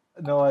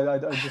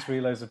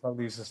realized it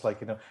probably is just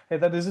like, hey,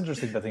 that is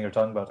interesting, that thing you're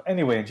talking about.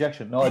 Anyway,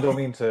 injection. No, I don't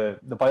mean to.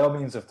 By all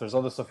means, if there's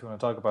other stuff you want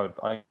to talk about,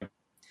 No.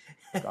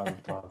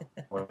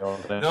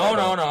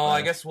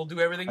 I guess we'll do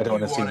everything. I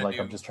don't want to seem like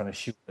I'm just trying to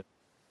shoot it.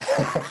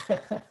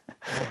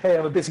 Hey,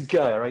 I'm a busy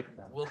guy, all right?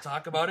 We'll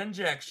talk about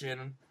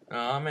injection.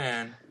 Oh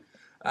man.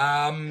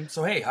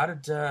 So hey, how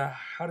did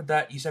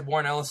that? You said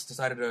Warren Ellis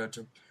decided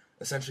to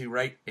essentially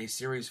write a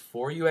series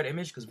for you at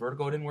Image because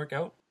Vertigo didn't work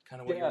out.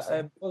 Kind of what you were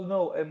saying. Well,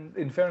 no.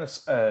 In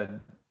fairness, I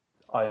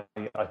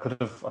could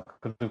have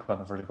gone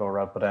the Vertigo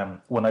route,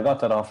 but when I got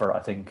that offer, I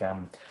think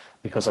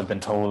because I'd been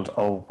told,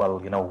 oh well,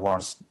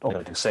 Warren's only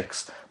going to do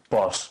 6,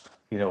 but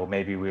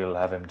maybe we'll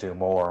have him do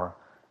more.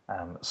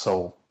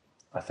 So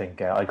I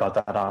think I got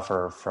that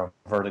offer from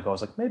Vertigo. I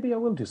was like, maybe I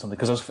will do something,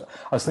 because I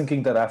was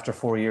thinking that after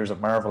 4 years at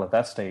Marvel at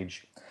that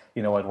stage,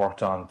 I'd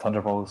worked on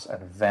Thunderbolts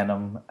and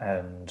Venom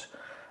and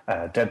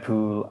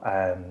Deadpool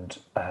and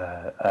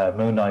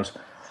Moon Knight.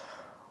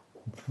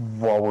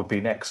 What would be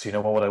next?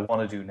 What would I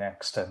want to do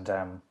next? And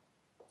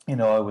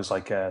I was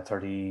like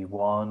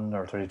 31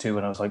 or 32,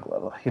 and I was like,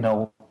 well,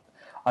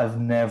 I've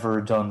never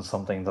done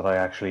something that I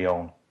actually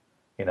own.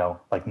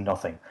 Like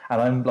nothing. And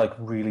I'm like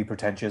really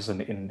pretentious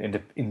and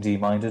indie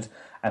minded,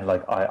 and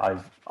like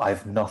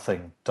I've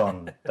nothing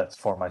done that's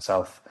for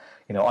myself.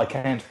 I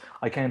can't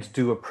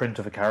do a print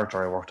of a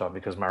character I worked on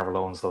because Marvel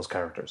owns those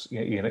characters.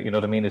 You know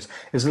what I mean? It's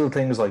little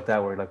things like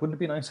that where you're like, wouldn't it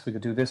be nice if we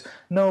could do this?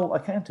 No, I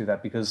can't do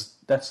that because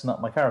that's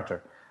not my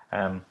character.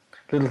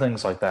 Little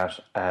things like that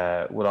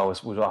would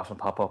often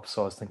pop up.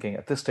 So I was thinking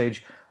at this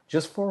stage,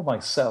 just for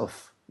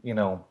myself,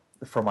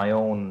 for my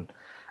own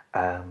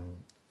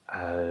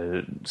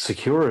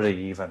security,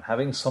 even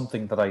having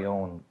something that I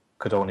own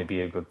could only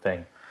be a good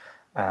thing.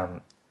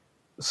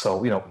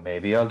 So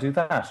maybe I'll do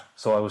that.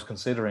 So I was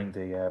considering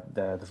the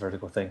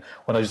Vertigo thing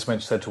when I just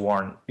said to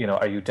Warren,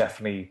 are you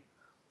definitely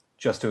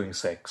just doing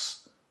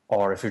 6,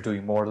 or if you're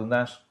doing more than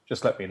that,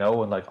 just let me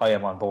know, and like I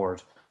am on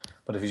board.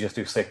 But if you just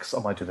do 6,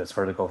 I might do this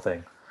Vertigo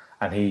thing.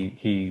 And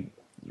he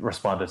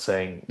responded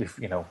saying, if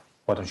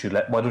why don't you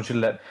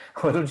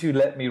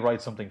let me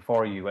write something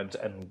for you,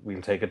 and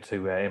we'll take it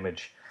to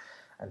Image.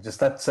 And just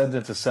that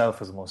sentence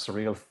itself is the most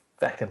surreal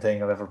fucking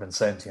thing I've ever been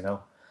sent,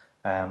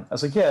 I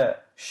was like, yeah,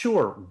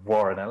 sure,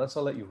 Warren Ellis,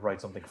 I'll let you write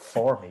something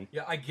for me.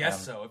 Yeah, I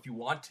guess so, if you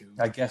want to.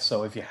 I guess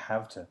so, if you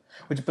have to.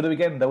 But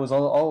again, that was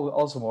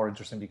also more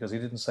interesting because he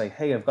didn't say,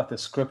 hey, I've got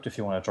this script if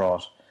you want to draw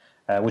it.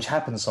 which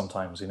happens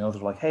sometimes. You know,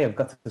 they're like, "Hey, I've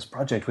got this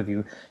project with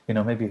you. You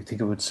know, maybe I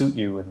think it would suit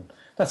you," and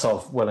that's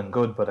all well and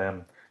good. But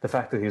the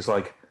fact that he's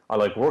like, "I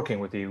like working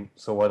with you,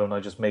 so why don't I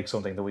just make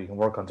something that we can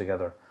work on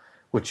together,"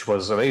 which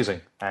was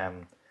amazing.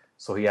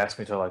 So he asked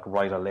me to like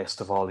write a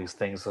list of all these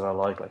things that I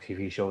like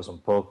TV shows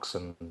and books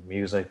and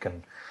music,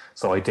 and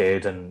so I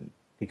did. And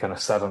he kind of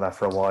sat on that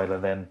for a while,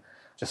 and then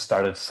just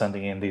started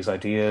sending in these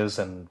ideas.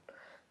 And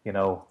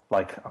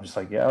like I'm just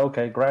like, yeah,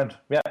 okay, grand,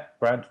 yeah,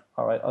 grand,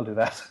 all right, I'll do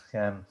that.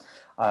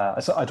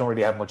 So I don't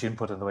really have much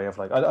input in the way of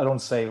like I don't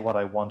say what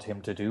I want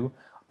him to do,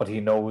 but he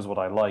knows what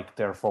I like.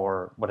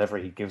 Therefore, whatever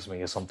he gives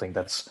me is something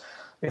that's,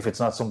 if it's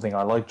not something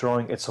I like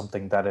drawing, it's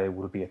something that it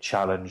will be a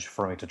challenge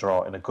for me to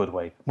draw in a good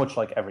way, much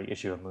like every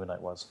issue of Moon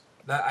Knight was.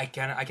 That I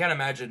can't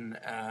imagine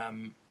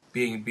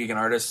being an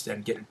artist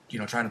and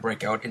trying to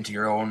break out into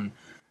your own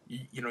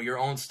your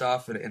own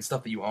stuff and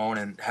stuff that you own,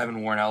 and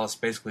having Warren Ellis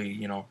basically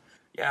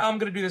yeah, I'm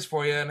gonna do this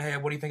for you, and hey,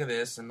 what do you think of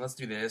this, and let's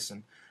do this.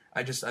 And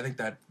I think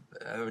that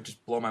it would just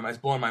it's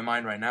blowing my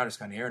mind right now just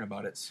kind of hearing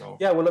about it. So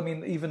yeah, well, I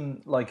mean,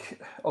 even like,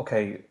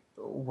 okay,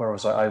 where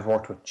was I? I've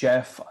worked with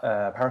Jeff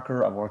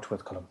Parker, I've worked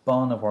with Colin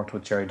Bunn, I've worked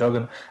with Jerry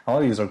Duggan. All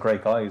these are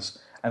great guys,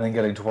 and then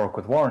getting to work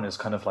with Warren is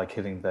kind of like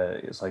winning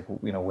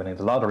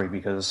the lottery,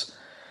 because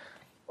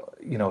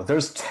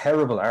there's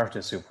terrible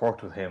artists who've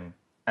worked with him,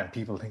 and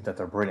people think that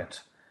they're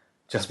brilliant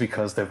just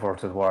because they've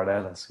worked with Warren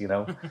Ellis.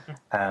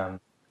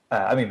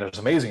 I mean, there's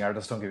amazing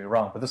artists, don't get me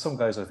wrong, but there's some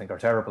guys I think are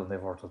terrible and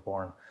they've worked with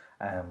Warren.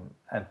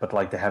 But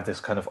like they have this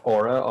kind of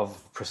aura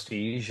of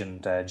prestige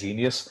and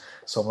genius.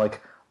 So I'm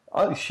like,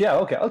 oh, yeah,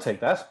 okay, I'll take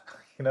that.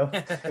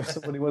 If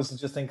somebody was to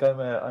just think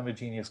I'm a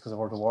genius because I've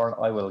worked with Warren,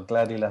 I will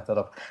gladly let that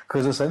up.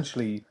 Because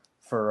essentially,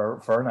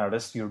 for an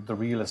artist, the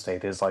real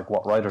estate is like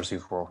what writers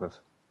you've worked with,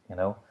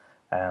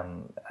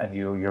 and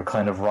you're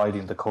kind of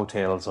riding the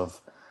coattails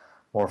of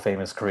more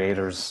famous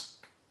creators.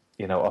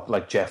 Up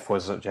like Jeff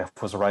was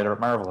a writer at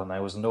Marvel, and I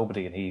was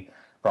nobody, and he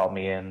brought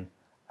me in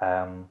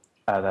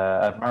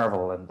at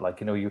Marvel, and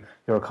like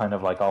you're kind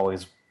of like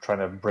always trying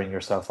to bring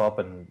yourself up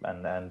and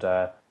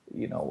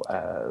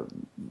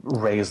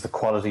raise the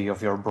quality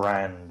of your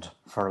brand,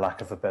 for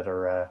lack of a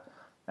better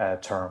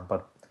term.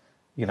 But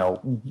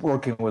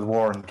working with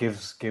Warren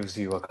gives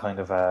you a kind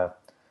of a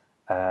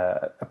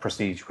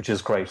prestige, which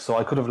is great. So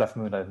I could have left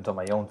Moon Knight and done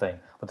my own thing,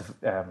 but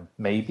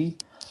maybe.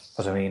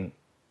 But I mean,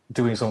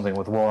 doing something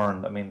with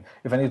Warren, I mean,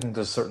 if anything,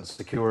 there's certain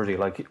security.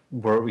 Like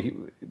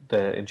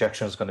the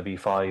injection is going to be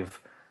 5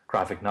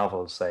 graphic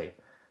novels, say.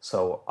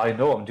 So I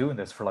know I'm doing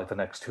this for like the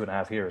next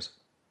 2.5 years,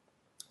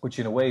 which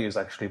in a way is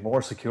actually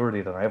more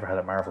security than I ever had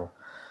at Marvel,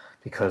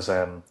 because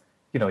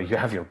you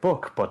have your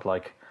book, but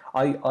like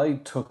I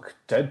took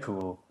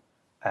Deadpool,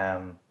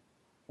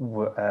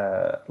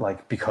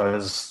 like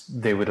because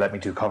they would let me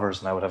do covers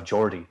and I would have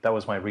Geordie. That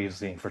was my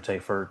reasoning for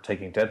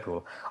taking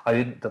Deadpool.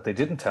 They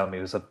didn't tell me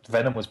was that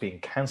Venom was being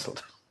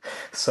cancelled.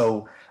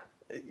 So,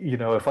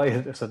 if I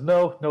had said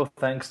no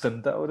thanks,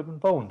 then that would have been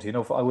boned.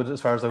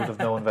 As far as I would have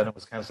known, Venom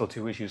was cancelled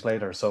 2 issues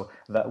later, so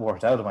that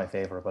worked out in my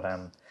favor. But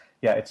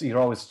yeah, you're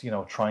always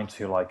trying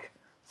to like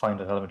find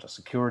an element of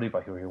security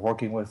by who you're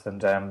working with,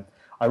 and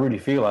I really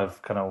feel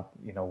I've kind of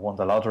won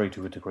the lottery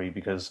to a degree,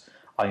 because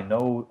I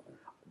know,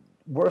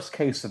 worst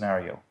case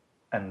scenario,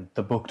 and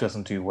the book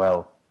doesn't do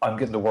well, I'm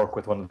getting to work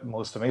with one of the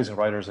most amazing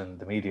writers in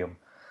the medium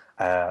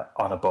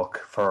on a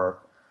book for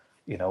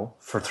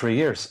 3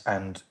 years,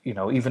 and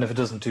even if it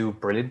doesn't do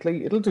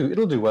brilliantly, it'll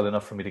do well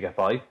enough for me to get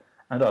by,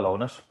 and I'll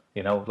own it.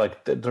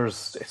 Like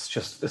there's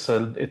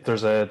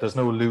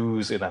no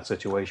lose in that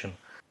situation,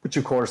 which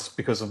of course,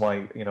 because of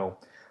my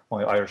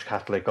my Irish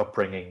Catholic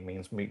upbringing,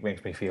 makes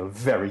me feel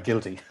very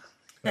guilty.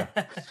 Yeah.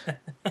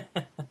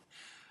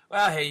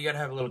 Well, hey, you gotta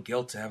have a little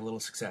guilt to have a little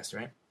success,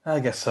 right? I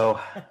guess so.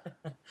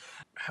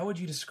 How would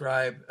you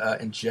describe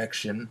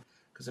Injection?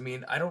 Because I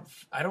mean, I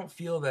don't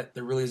feel that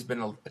there really has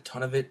been a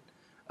ton of it,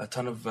 a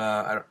ton of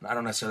I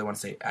don't necessarily want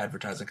to say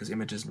advertising, because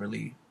Image isn't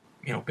really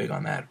big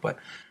on that, but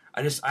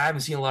I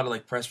haven't seen a lot of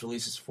like press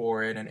releases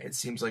for it, and it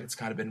seems like it's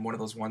kind of been one of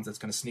those ones that's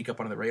going to sneak up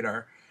under the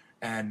radar.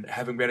 And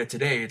having read it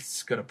today,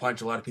 it's going to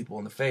punch a lot of people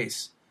in the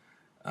face.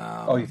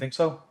 Oh, you think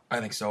so? I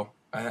think so.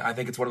 I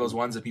think it's one of those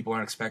ones that people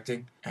aren't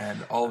expecting,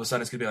 and all of a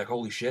sudden it's going to be like,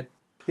 holy shit.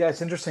 Yeah,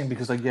 it's interesting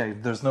because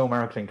there's no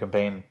marketing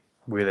campaign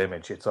with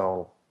Image. It's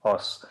all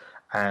us.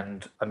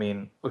 And I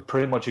mean, we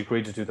pretty much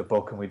agreed to do the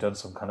book, and we done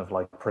some kind of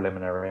like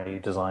preliminary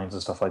designs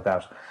and stuff like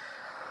that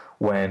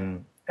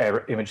when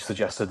Image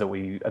suggested that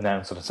we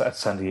announce it at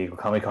San Diego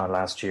Comic-Con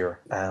last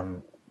year,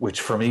 which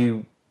for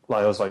me,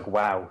 I was like,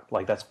 wow,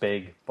 like that's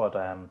big. But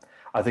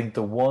I think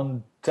the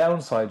one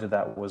downside to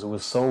that was it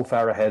was so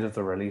far ahead of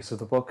the release of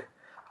the book.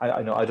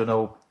 I don't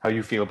know how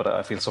you feel, but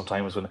I feel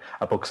sometimes when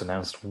a book's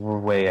announced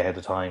way ahead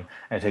of time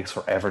and it takes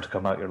forever to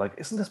come out, you're like,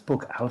 isn't this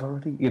book out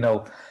already?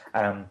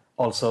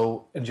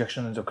 Also,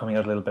 Injection ended up coming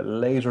out a little bit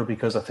later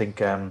because I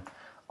think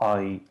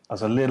I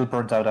was a little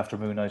burnt out after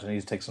Moon Knight and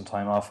needed to take some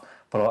time off,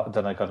 but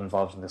then I got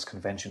involved in this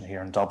convention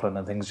here in Dublin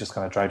and things just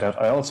kind of dragged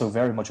out. I also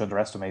very much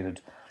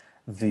underestimated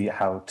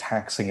how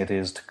taxing it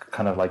is to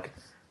kind of like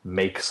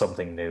make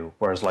something new,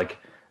 whereas like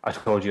I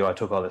told you I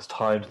took all this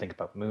time to think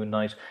about Moon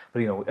Knight,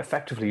 but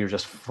effectively you're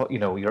just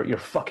you're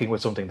fucking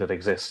with something that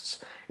exists.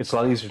 It's a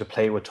lot easier to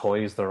play with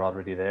toys that are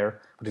already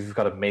there, but if you've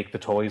got to make the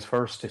toys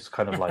first, it's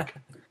kind of like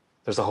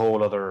there's a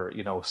whole other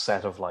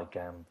set of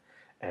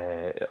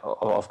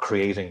of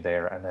creating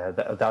there, and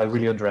that I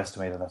really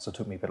underestimated that, so it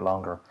took me a bit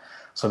longer.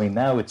 So I mean,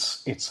 now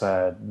it's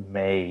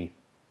May,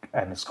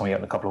 and it's coming out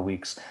in a couple of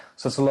weeks,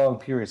 so it's a long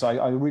period. So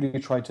I really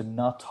tried to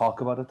not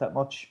talk about it that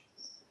much.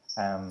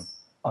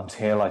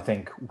 Until I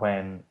think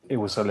when it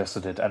was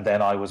solicited, and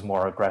then I was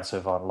more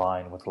aggressive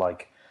online with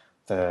like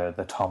the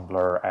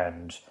Tumblr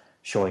and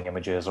showing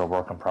images or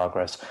work in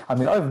progress. I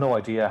mean, I have no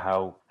idea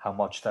how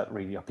much that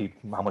really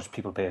how much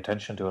people pay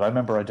attention to it. I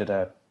remember I did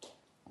a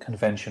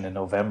convention in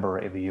November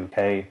in the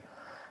UK,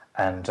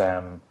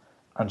 and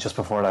just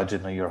before that I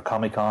did New York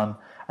Comic Con,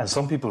 and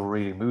some people were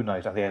reading Moon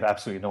Knight and they had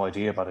absolutely no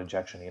idea about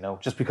Injection.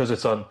 Just because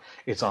it's on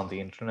the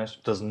internet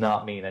does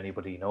not mean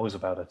anybody knows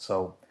about it.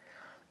 So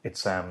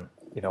it's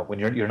when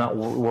you're not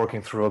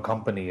working through a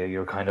company,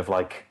 you're kind of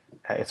like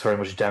it's very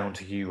much down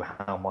to you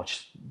how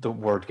much the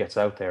word gets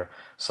out there.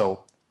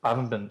 So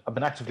I've been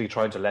actively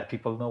trying to let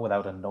people know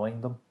without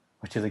annoying them,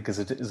 which I think is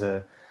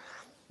a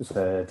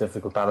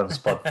difficult balance.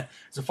 But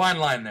it's a fine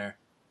line there.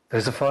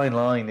 There's a fine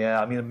line,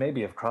 yeah. I mean,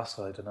 maybe I've crossed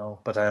it, I don't know,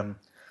 but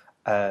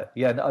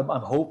yeah.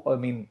 I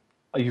mean,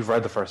 you've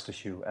read the first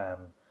issue,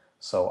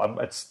 so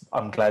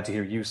I'm glad to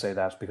hear you say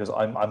that, because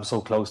I'm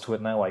so close to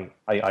it now.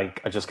 I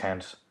just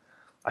can't.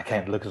 I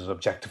can't look at it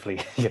objectively,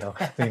 Me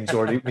and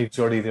Jordy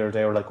the other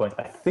day were like going,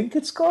 I think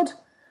it's good.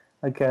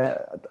 Like,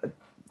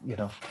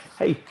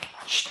 hey,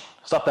 shh,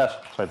 stop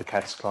that. Sorry, the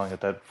cat's clawing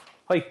at that.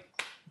 Hi,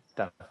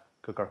 damn,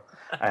 good girl.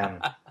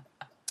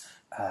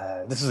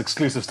 This is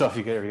exclusive stuff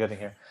you're getting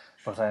here.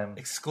 But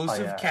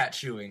exclusive cat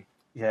chewing.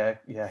 Yeah,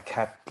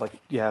 cat,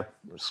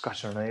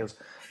 scratching her nails.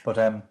 But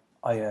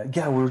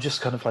we were just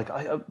kind of like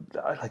I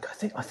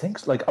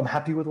think like I'm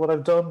happy with what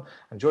I've done,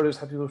 and Jordan's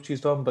happy with what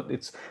she's done.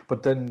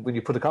 But then when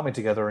you put a comic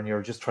together and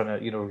you're just trying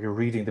to you're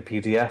reading the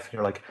PDF and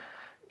you're like,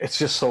 it's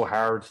just so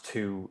hard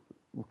to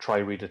try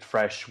read it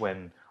fresh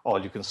when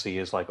all you can see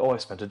is like, oh, I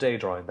spent a day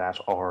drawing that,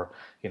 or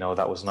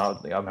that was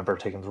not. I remember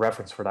taking the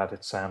reference for that.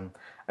 It's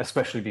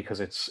especially because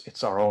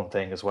it's our own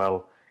thing as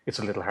well. It's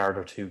a little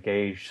harder to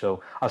gauge.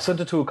 So I've sent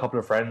it to a couple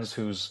of friends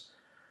whose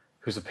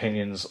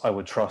opinions I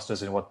would trust,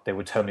 as in what they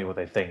would tell me what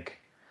they think,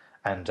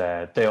 and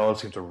they all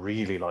seem to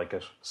really like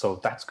it. So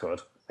that's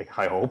good.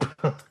 I hope.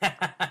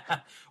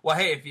 Well,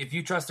 hey, if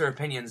you trust their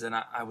opinions, then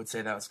I would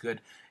say that was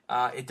good.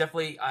 It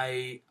definitely,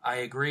 I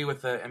agree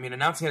with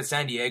announcing it at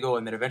San Diego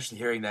and then eventually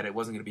hearing that it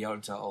wasn't going to be out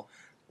until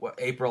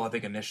April, I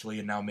think initially,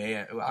 and now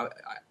May.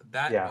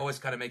 That always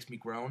kind of makes me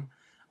groan.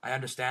 I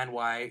understand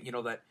why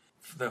that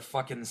the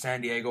fucking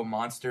San Diego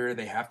monster,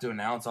 they have to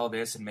announce all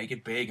this and make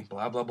it big and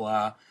blah blah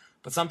blah.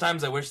 But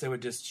sometimes I wish they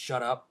would just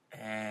shut up,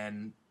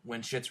 and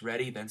when shit's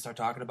ready, then start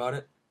talking about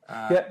it.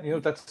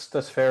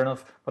 That's fair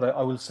enough. But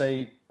I would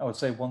say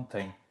one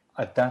thing.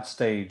 At that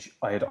stage,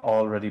 I had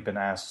already been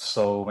asked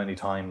so many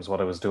times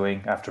what I was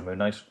doing after Moon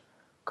Knight,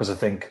 because I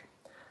think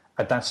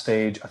at that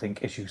stage,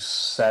 issue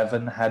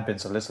 7 had been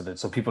solicited,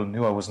 so people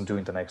knew I wasn't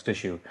doing the next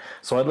issue.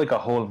 So I had like a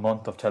whole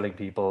month of telling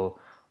people,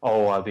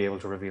 "Oh, I'll be able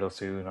to reveal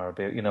soon," or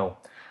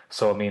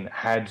So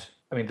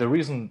the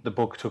reason the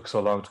book took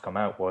so long to come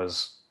out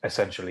was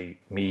essentially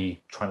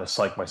me trying to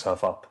psych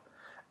myself up,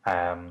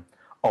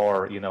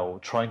 or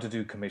trying to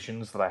do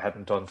commissions that I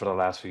hadn't done for the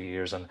last few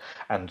years,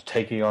 and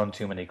taking on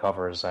too many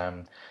covers.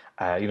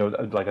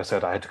 Like I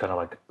said, I had to kind of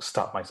like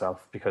stop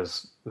myself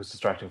because it was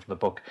distracting from the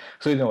book.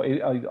 So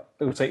I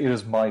would say it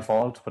is my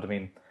fault, but I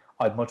mean,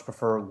 I'd much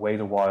prefer wait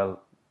a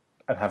while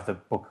and have the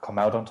book come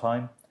out on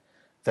time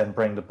than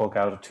bring the book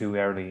out too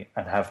early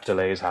and have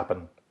delays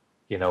happen,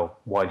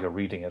 while you're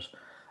reading it.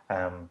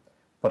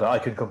 But I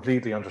can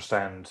completely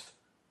understand.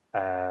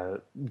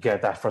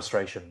 Get that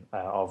frustration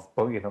because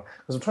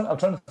I'm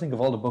trying to think of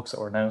all the books that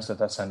were announced at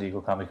that San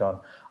Diego Comic Con.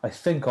 I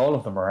think all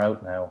of them are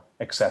out now,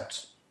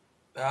 except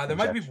there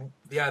might be.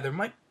 Yeah, there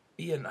might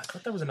be. I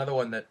thought there was another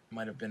one that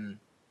might have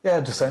been.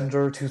 Yeah,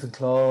 Descender, Tooth and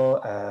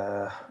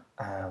Claw,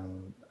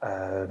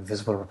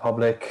 Invisible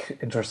Republic,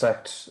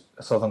 Intersect,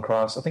 Southern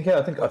Cross. I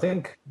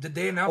think. Did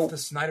they announce the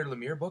Snyder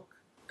Lemire book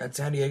at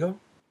San Diego?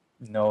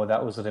 No,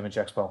 that was at Image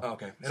Expo. Oh,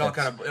 okay, it all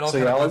kind of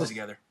blends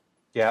together.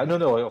 Yeah,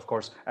 no, of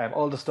course.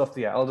 All the stuff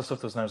that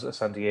was announced at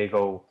San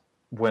Diego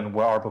when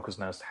our book was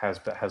announced has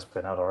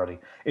been out already.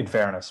 In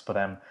fairness, but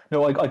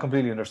no, I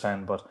completely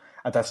understand. But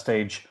at that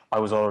stage, I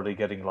was already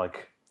getting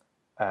like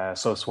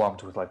so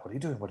swamped with like, what are you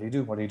doing? What are you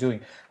doing? What are you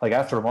doing? Like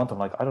after a month, I'm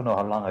like, I don't know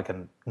how long I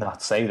can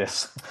not say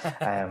this.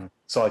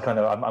 So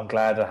I'm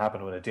glad it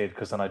happened when it did,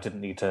 because then I didn't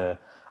need to.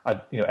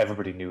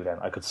 Everybody knew then.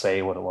 I could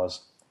say what it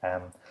was.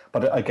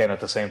 But again,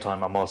 at the same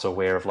time, I'm also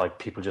aware of like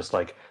people just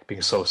like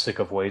being so sick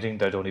of waiting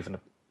they don't even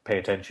pay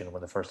attention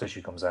when the first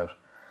issue comes out.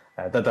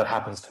 That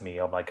happens to me.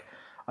 I'm like,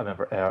 I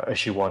remember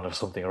issue 1 of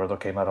something or other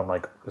came out. I'm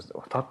like, I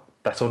thought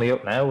that's only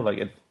out now. Like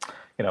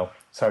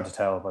it's hard to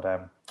tell. But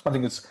I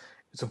think it's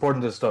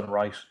important that it's done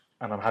right,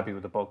 and I'm happy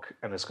with the book,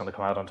 and it's going to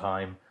come out on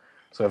time.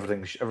 So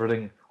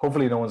everything.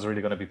 Hopefully, no one's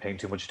really going to be paying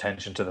too much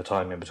attention to the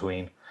time in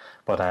between.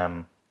 But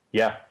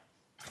yeah,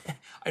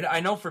 I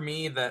know for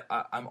me that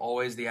I'm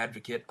always the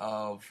advocate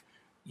of,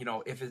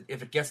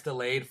 if it gets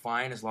delayed,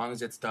 fine, as long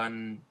as it's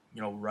done,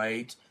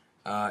 right.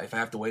 If I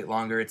have to wait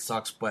longer, it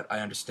sucks, but I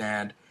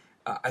understand.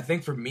 I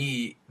think for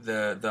me,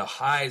 the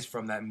highs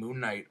from that Moon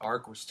Knight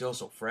arc were still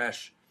so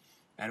fresh,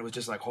 and it was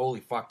just like, holy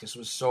fuck, this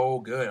was so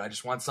good. I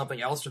just want something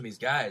else from these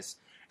guys.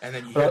 And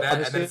then you hear that,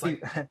 and then it's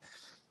like,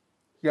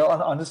 yeah,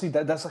 honestly,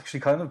 that's actually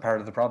kind of part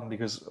of the problem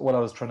because when I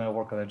was trying to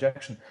work on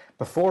Injection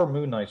before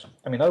Moon Knight,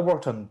 I mean, I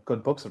worked on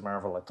good books at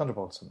Marvel like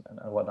Thunderbolts and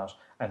whatnot,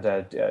 and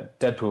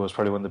Deadpool was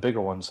probably one of the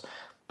bigger ones.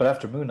 But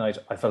after Moon Knight,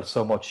 I felt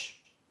so much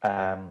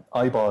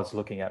eyeballs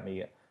looking at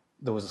me.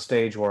 There was a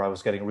stage where I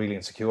was getting really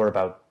insecure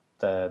about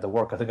the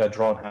work. I think I'd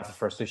drawn half the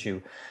first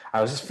issue.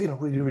 I was just feeling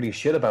really, really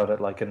shit about it.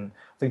 Like, and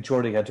I think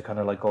Jordy had to kind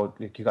of like go,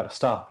 you got to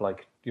stop.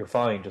 Like, you're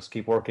fine, just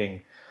keep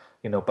working.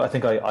 But I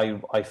think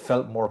I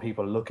felt more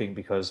people looking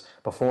because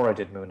before I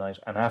did Moon Knight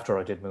and after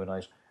I did Moon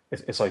Knight,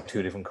 it's like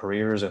two different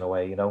careers in a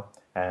way,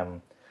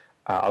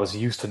 I was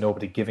used to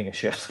nobody giving a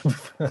shit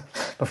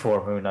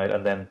before Moon Knight,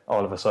 and then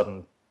all of a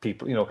sudden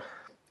people,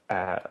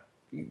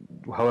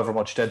 however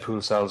much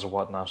Deadpool sells or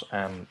whatnot,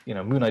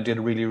 Moon Knight did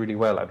really, really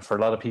well, and for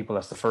a lot of people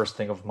that's the first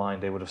thing of mine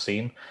they would have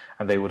seen,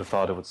 and they would have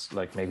thought it was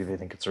like maybe they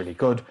think it's really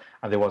good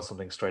and they want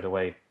something straight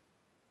away,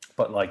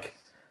 but like.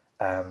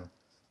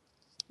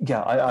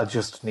 Yeah, I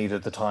just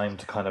needed the time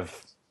to kind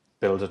of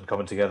build it and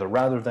come together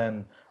rather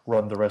than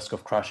run the risk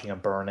of crashing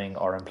and burning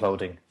or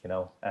imploding,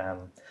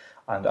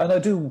 And I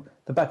do,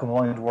 the back of my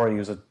mind worry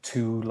is a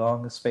too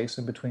long a space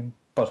in between.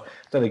 But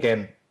then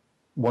again,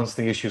 once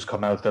the issues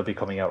come out, they'll be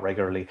coming out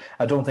regularly.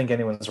 I don't think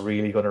anyone's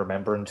really going to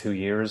remember in 2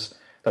 years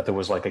that there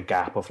was like a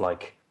gap of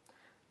 10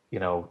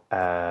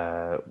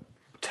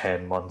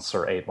 months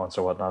or 8 months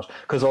or whatnot.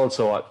 Because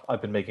also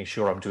I've been making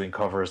sure I'm doing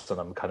covers and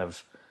I'm kind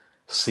of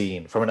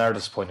seen from an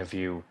artist's point of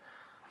view.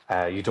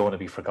 You don't want to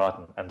be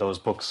forgotten, and those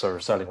books are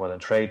selling well in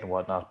trade and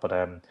whatnot. But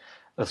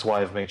that's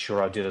why I've made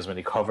sure I did as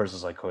many covers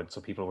as I could, so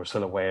people were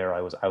still aware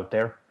I was out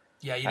there.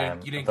 Yeah, you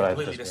didn't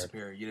completely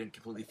disappear. You didn't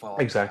completely fall.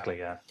 Exactly,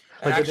 yeah.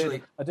 Like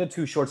actually, I did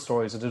 2 short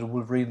stories. I did a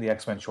Wolverine the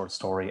X-Men short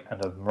story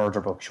and a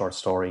Murder Book short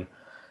story.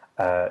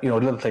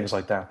 Little things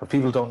like that. But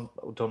people don't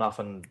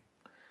often.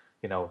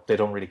 They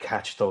don't really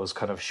catch those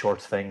kind of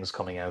short things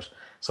coming out.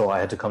 So I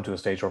had to come to a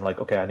stage where I'm like,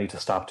 okay, I need to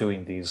stop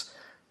doing these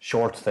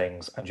short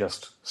things and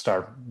just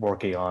start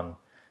working on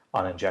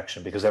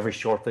Injection, because every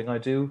short thing I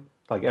do,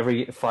 like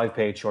every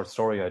 5-page short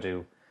story I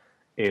do,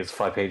 is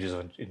 5 pages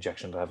of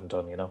Injection that I haven't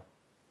done.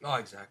 Oh,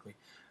 exactly.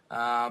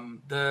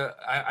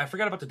 I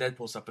forgot about the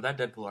Deadpool stuff, but that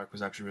Deadpool arc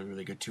was actually really,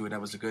 really good too, and that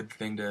was a good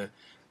thing to.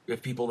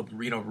 If people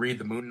read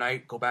the Moon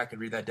Knight, go back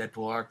and read that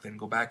Deadpool arc, then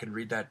go back and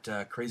read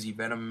that crazy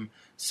Venom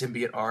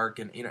symbiote arc,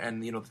 and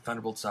the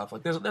Thunderbolt stuff.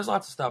 Like there's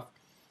lots of stuff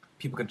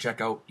people can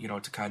check out,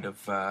 to kind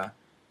of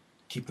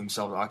keep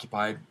themselves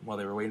occupied while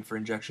they were waiting for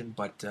Injection.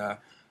 But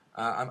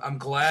I'm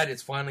glad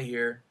it's finally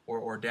here,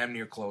 or damn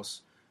near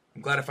close.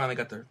 I'm glad I finally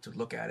got to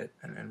look at it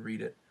and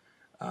read it.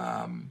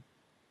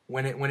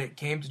 When it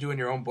came to doing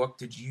your own book,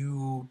 did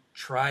you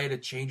try to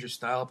change your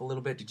style up a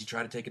little bit? Did you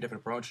try to take a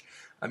different approach?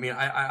 I mean,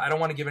 I don't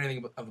want to give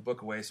anything of the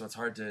book away, so it's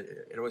hard to.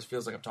 It always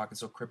feels like I'm talking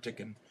so cryptic,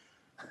 and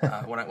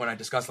when I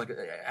discuss like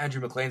Andrew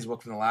MacLean's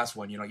book from the last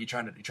one, you're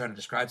trying to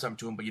describe something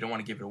to him, but you don't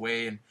want to give it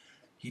away, and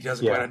he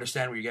doesn't quite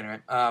understand what you're getting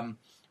at.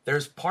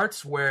 There's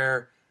parts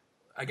where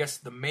I guess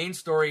the main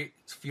story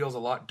feels a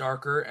lot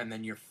darker, and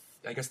then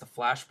I guess the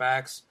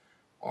flashbacks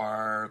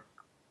are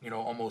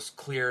almost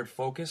clear and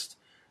focused.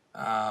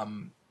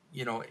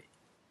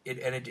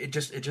 It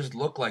just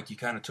looked like you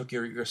kind of took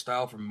your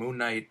style from Moon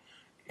Knight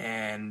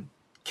and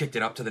kicked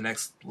it up to the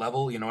next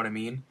level. You know what I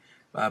mean?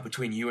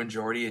 Between you and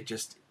Jordy,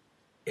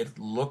 it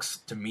looks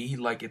to me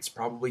like it's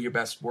probably your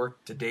best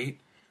work to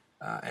date.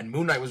 And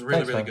Moon Knight was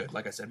really, really good.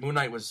 Like I said, Moon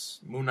Knight was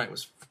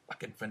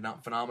fucking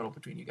phenomenal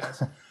between you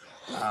guys.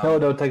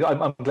 No,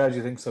 I'm glad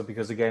you think so,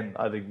 because again,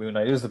 I think Moon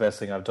Knight is the best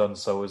thing I've done.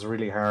 So it was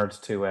really hard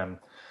to.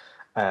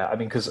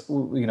 Because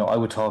I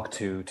would talk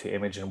to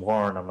Image and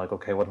Warren. I'm like,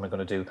 okay, what am I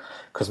going to do?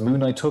 Because Moon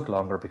Knight took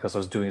longer because I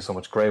was doing so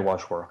much grey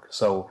wash work.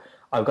 So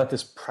I've got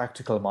this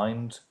practical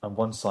mind on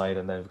one side,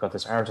 and then I've got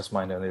this artist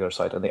mind on the other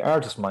side. And the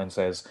artist mind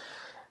says,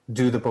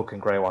 do the book in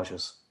grey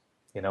washes.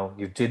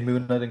 You did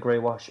Moon Knight in grey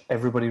wash.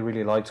 Everybody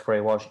really liked grey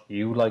wash.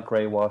 You like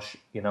grey wash.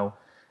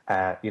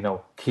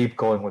 Keep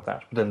going with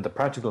that. But then the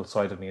practical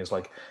side of me is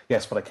like,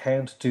 yes, but I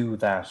can't do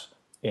that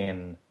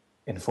in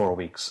 4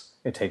 weeks.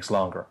 It takes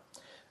longer.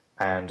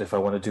 And if I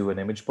want to do an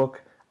Image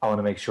book, I want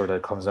to make sure that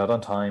it comes out on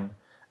time,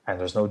 and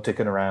there's no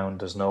dicking around.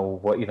 There's no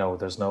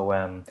there's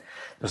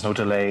no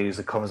delays.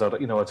 It comes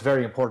out. It's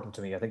very important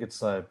to me. I think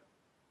it's a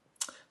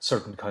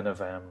certain kind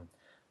of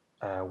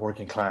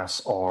working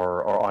class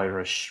or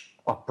Irish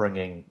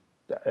upbringing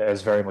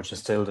is very much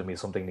instilled in me.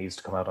 Something needs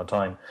to come out on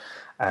time,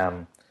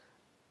 and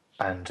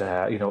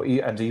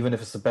even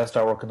if it's the best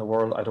artwork in the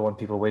world, I don't want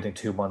people waiting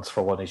 2 months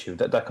for one issue.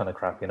 That kind of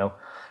crap,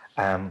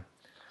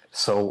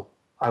 So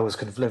I was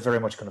very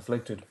much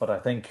conflicted, but I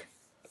think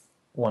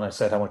when I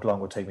said how much long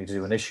it would take me to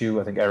do an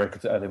issue, I think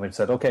Eric had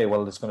said, okay,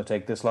 well, it's going to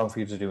take this long for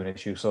you to do an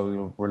issue, so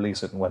you'll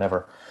release it and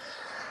whenever.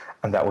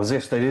 And that was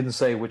it. They didn't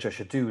say which I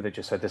should do. They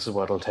just said, this is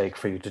what it'll take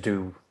for you to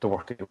do the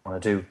work that you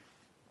want to do.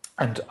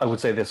 And I would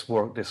say this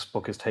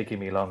book is taking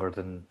me longer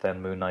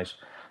than Moon Knight.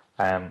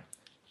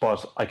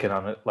 But I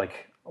can,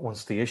 like,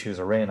 once the issues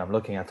are in, I'm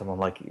looking at them, I'm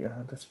like,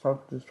 yeah, this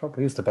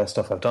probably is the best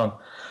stuff I've done.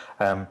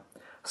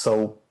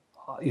 So,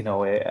 you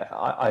know,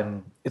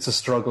 it's a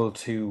struggle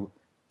to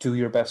do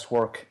your best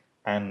work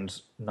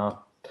and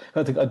not.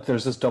 I think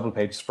there's this double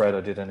page spread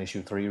I did in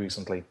issue 3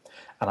 recently,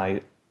 and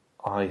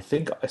I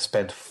think I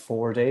spent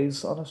 4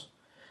 days on it.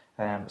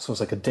 So it's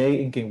like a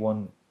day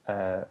inking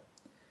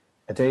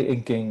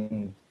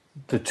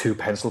the 2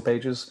 pencil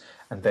pages,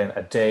 and then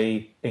a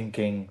day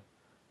inking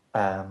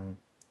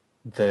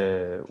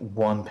the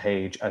 1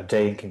 page, a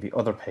day inking the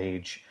other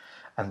page,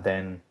 and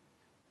then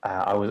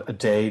I was a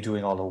day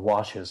doing all the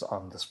washes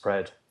on the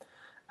spread.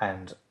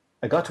 And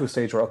I got to a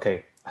stage where,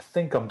 okay, I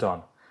think I'm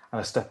done. And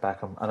I stepped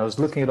back and I was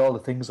looking at all the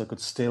things I could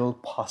still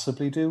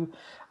possibly do.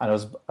 And I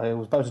was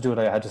about to do it.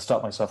 I had to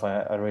stop myself.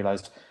 I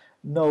realized,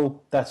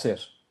 no, that's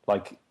it.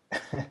 Like,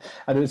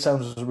 and it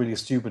sounds really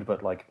stupid,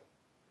 but like,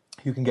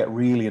 you can get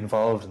really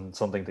involved in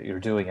something that you're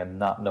doing and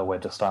not know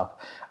when to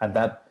stop. And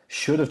that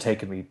should have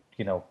taken me,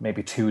 you know,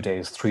 maybe 2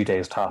 days, 3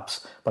 days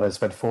tops. But I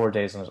spent 4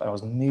 days on it. I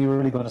was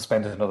nearly going to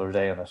spend another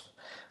day on it.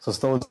 So it's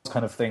those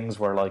kind of things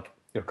where, like,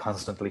 you're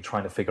constantly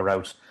trying to figure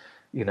out,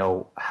 you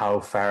know, how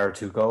far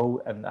to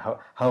go and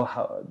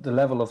how the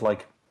level of,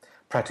 like,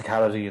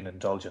 practicality and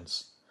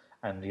indulgence.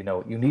 And, you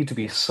know, you need to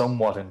be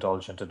somewhat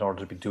indulgent in order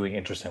to be doing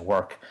interesting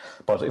work.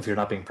 But if you're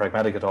not being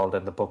pragmatic at all,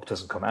 then the book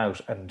doesn't come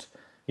out. And,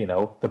 you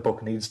know, the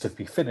book needs to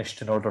be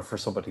finished in order for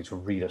somebody to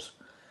read it.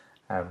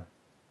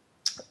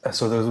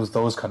 So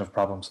those kind of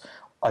problems.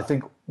 I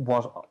think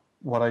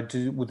what I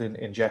do within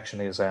Injection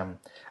is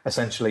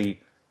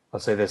essentially, I'll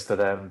say this,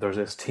 that there's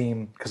this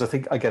team, because I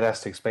think I get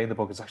asked to explain the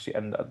book. It's actually,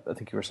 and I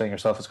think you were saying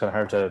yourself, it's kind of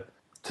hard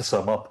to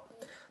sum up.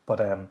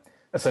 But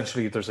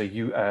essentially, there's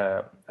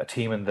a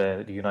team in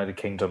the United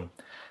Kingdom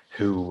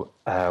who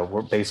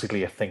were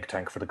basically a think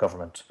tank for the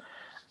government.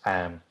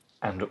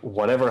 And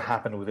whatever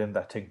happened within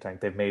that think tank,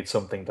 they've made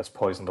something that's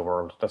poisoned the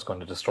world, that's going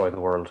to destroy the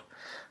world.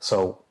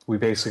 So we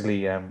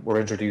basically were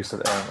introduced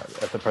at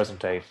the present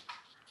day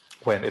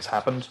when it's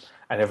happened,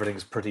 and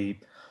everything's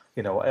pretty,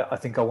 you know, I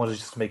think I wanted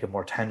just to make it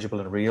more tangible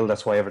and real.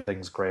 That's why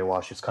everything's grey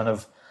wash. It's kind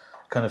of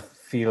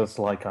feels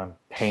like I'm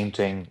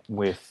painting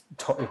with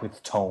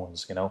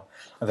tones, you know.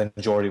 And then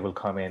Geordie will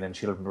come in and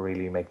she'll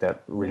really make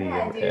that really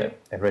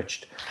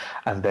enriched.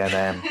 And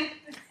then,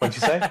 what'd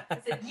you say? I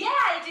said, yeah,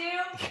 I do.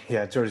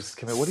 Yeah, Geordie just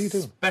came in. What are you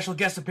doing? Special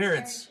guest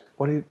appearance.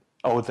 What are you?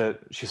 Oh,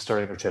 she's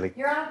stirring her chili.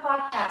 You're on a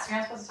podcast. You're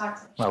not supposed to talk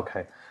to me.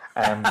 Okay.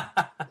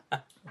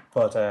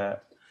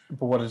 But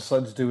what I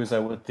decided to do is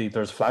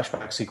there's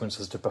flashback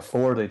sequences to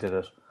before they did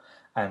it,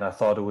 and I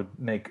thought it would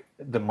make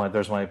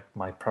there's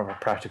my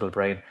practical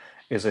brain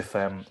is if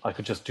I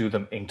could just do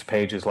them inked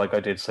pages like I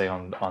did say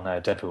on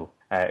Deadpool.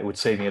 It would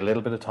save me a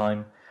little bit of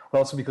time.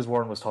 Well, also because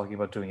Warren was talking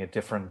about doing a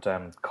different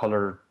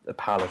color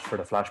palette for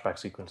the flashback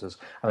sequences,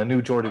 and I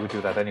knew Geordie would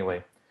do that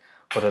anyway.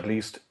 But at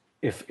least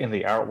if in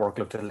the artwork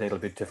looked a little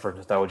bit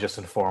different, that would just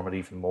inform it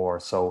even more.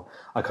 So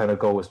I kind of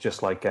go with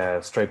just like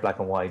straight black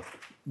and white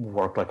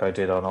work like I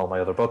did on all my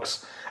other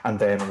books, and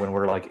then when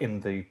we're like in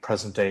the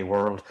present day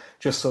world,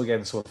 just so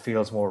it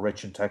feels more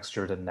rich and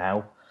textured than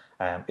now.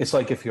 It's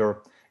like if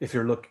you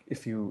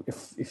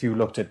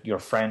looked at your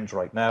friend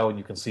right now and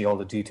you can see all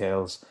the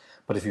details,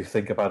 but if you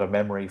think about a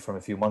memory from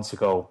a few months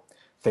ago,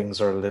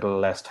 things are a little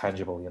less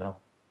tangible, you know.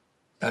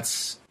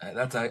 That's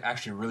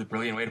actually a really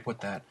brilliant way to put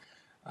that.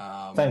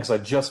 Thanks, I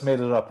just made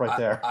it up right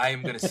there. I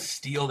am going to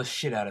steal the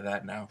shit out of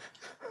that now.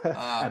 And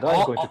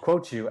I'm going to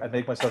quote you and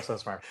make myself sound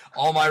smart.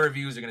 All my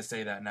reviews are going to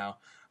say that now.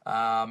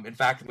 In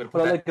fact, I'm going to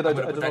put that, I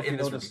don't know if you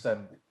noticed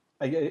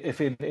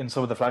if in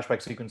some of the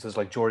flashback sequences,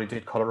 like Geordie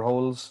did color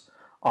holes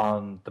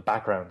on the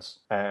backgrounds.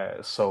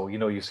 So, you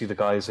know, you see the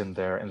guys in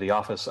the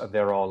office and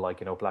they're all like,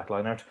 you know, black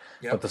line art.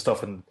 Yep. But the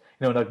stuff in,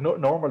 you know, like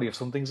normally if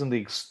something's in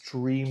the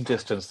extreme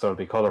distance, there'll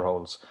be color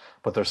holes.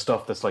 But there's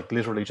stuff that's like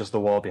literally just the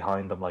wall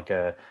behind them, like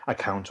a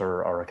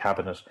counter or a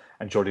cabinet.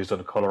 And Geordie's done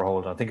a color hole.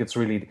 And I think it's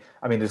really,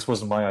 I mean, this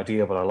wasn't my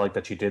idea, but I like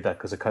that she did that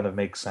because it kind of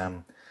makes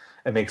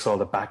all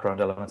the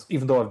background elements,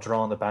 even though I've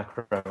drawn the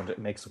background, it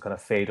makes them kind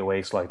of fade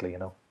away slightly, you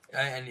know.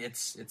 And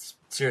it's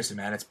seriously,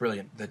 man, it's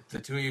brilliant. The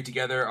two of you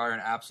together are an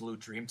absolute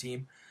dream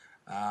team.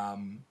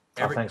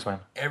 Thanks, man.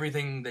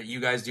 Everything that you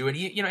guys do, and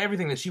you know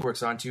everything that she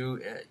works on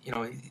too, you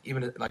know,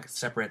 even like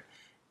separate,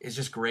 is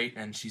just great.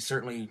 And she's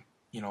certainly,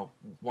 you know,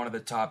 one of the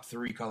top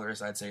 3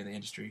 colorists, I'd say, in the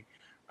industry.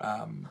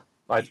 I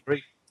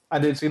agree,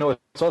 and it's, you know,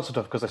 it's also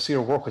tough because I see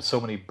her work with so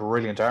many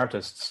brilliant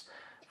artists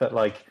that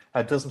like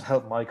it doesn't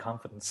help my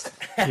confidence,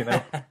 you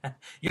know.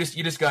 you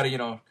just got to, you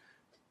know,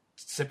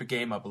 sip a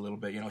game up a little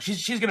bit, you know.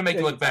 She's going to make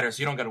you look better, so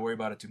you don't got to worry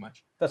about it too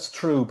much. That's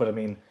true, but I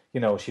mean, you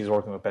know, she's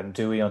working with Ben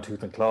Dewey on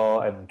Tooth and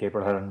Claw and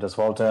Gabriel Hernandez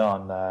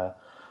Volta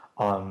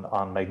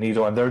on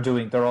Magneto, and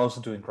they're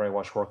also doing grey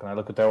wash work, and I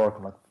look at their work,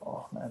 I'm like,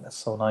 oh man, that's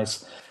so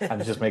nice,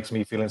 and it just makes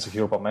me feel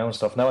insecure about my own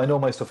stuff. Now I know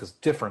my stuff is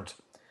different,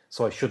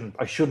 so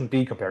I shouldn't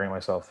be comparing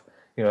myself.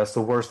 That's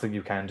the worst thing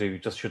you can do. You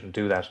just shouldn't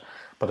do that.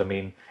 But I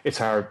mean, it's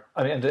hard.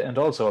 I mean, and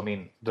also, I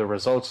mean, the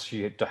results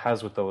she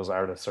has with those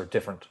artists are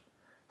different,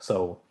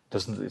 so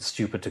it's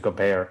stupid to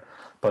compare.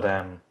 But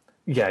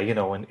yeah,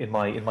 in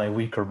my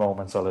weaker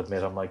moments, I'll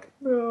admit I'm like,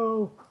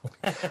 no.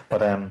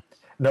 But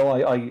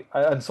no, I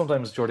and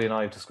sometimes Jordy and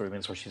I have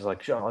disagreements where she's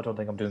like, I don't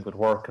think I'm doing good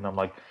work, and I'm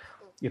like,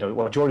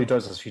 what Jordy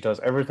does is she does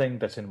everything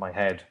that's in my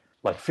head,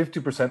 like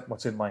 50%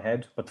 what's in my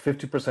head, but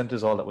 50%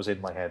 is all that was in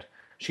my head.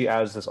 She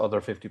adds this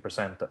other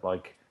 50% that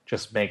like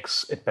just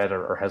makes it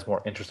better or has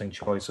more interesting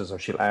choices, or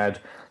she'll add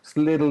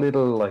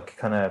little like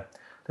kind of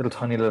little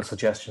tiny little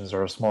suggestions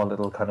or small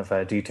little kind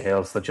of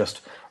details that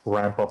just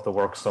ramp up the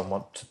work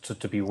somewhat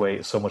to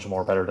be so much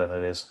more better than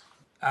it is.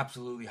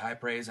 Absolutely high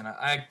praise, and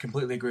I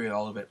completely agree with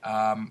all of it.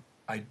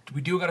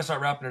 We do got to start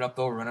wrapping it up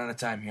though. We're running out of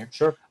time here.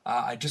 Sure.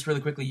 I just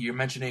really quickly, you're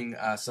mentioning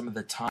some of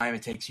the time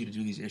it takes you to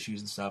do these issues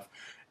and stuff,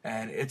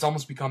 and it's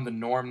almost become the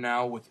norm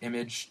now with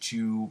Image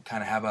to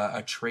kind of have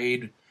a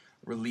trade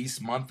release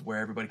month where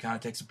everybody kind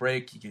of takes a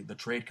break. The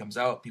trade comes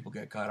out, people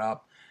get caught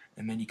up,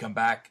 and then you come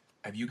back.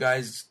 Have you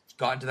guys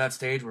gotten to that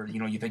stage where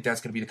you think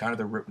that's going to be the kind of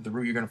the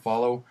route you're going to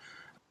follow,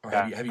 or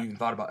have you even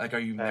thought about, like, are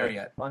you there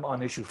yet? I'm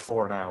on issue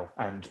 4 now,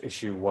 and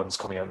issue 1's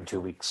coming out in 2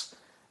 weeks.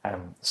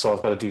 So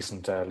I've got a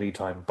decent lead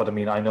time, but I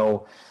mean, I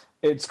know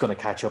it's going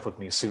to catch up with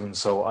me soon.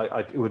 So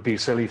it would be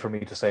silly for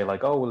me to say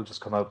like, oh, we'll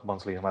just come out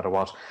monthly no matter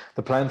what.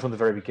 The plan from the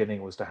very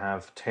beginning was to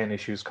have 10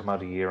 issues come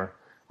out a year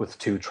with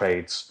 2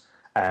 trades.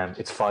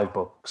 It's 5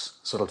 books,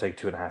 so it'll take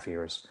 2.5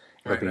 years.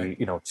 It'll be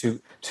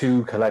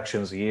two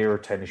collections a year,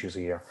 10 issues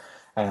a year.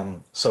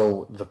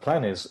 So the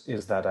plan is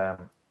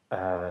that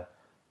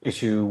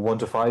issue 1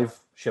 to 5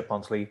 ship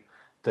monthly.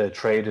 The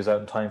trade is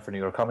out in time for New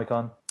York Comic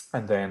Con.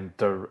 And then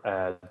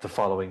the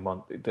following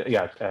month,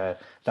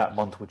 that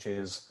month, which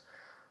is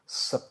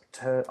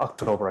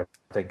October,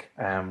 I think.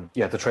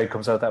 The trade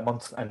comes out that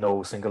month, and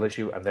no single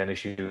issue, and then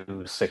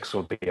issue 6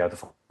 will be out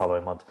the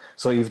following month.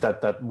 So even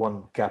that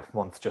one gap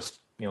month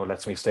just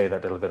lets me stay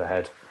that little bit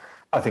ahead.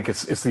 I think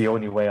it's the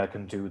only way I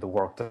can do the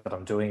work that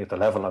I'm doing at the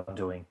level I'm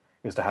doing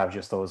is to have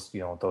just those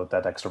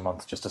that extra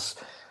month just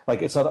to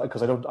like, it's not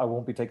because I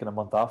won't be taking a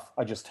month off.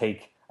 I just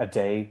take a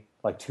day,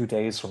 like 2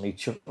 days from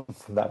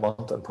that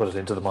month, and put it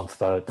into the month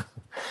that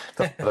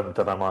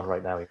I'm on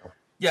right now.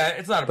 Yeah,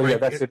 it's not a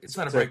break. It's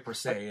not a break per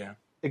se. Yeah,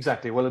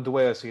 exactly. Well, the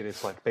way I see it,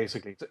 it's like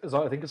basically,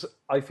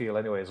 I feel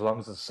anyway, as long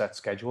as it's a set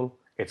schedule,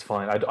 it's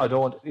fine. I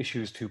don't want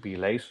issues to be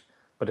late,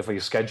 but if you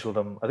schedule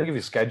them, I think if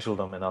you schedule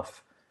them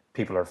enough,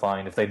 people are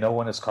fine. If they know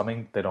when it's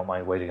coming, they don't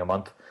mind waiting a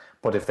month.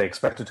 But if they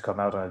expect it to come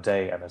out on a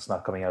day and it's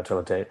not coming out till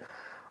a day,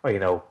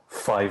 or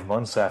 5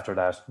 months after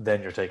that,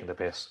 then you're taking the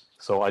piss.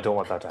 So I don't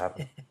want that to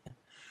happen.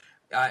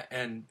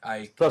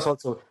 Plus,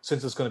 also,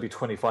 since it's going to be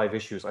 25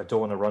 issues, I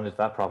don't want to run into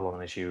that problem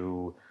in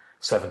issue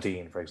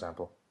 17, for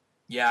example.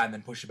 Yeah, and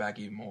then push it back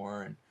even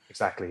more. And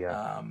exactly,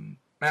 yeah.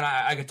 Man,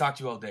 I could talk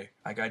to you all day.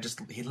 Like,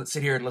 he'd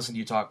sit here and listen to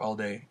you talk all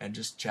day and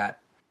just chat.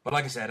 But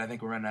like I said, I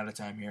think we're running out of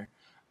time here.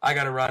 I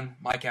gotta run.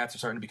 My cats are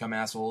starting to become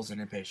assholes and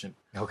impatient.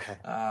 Okay,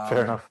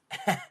 fair enough.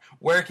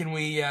 Where can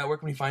we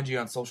find you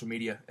on social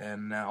media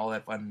and all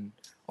that fun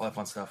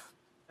stuff?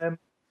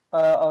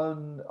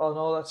 On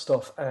all that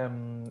stuff,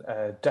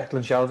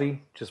 Declan Shalvey,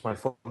 just my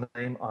full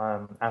name.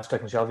 Ask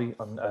Declan Shalvey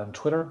on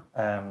Twitter.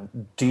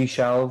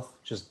 DShalv,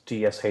 just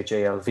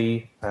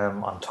DSHALV,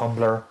 on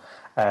Tumblr.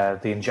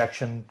 The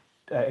Injection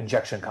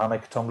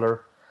Comic Tumblr.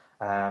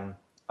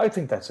 I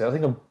think that's it. I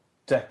think I'm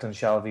Declan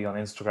Shalvey on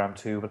Instagram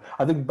too, but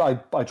I think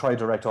I try to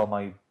direct all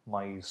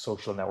my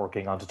social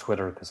networking onto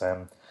Twitter because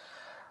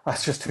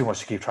that's just too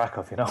much to keep track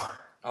of,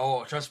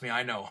 Oh, trust me,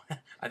 I know.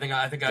 I think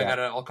I got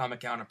an all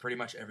comic account of pretty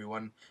much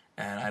everyone,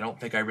 and I don't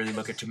think I really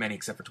look at too many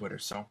except for Twitter.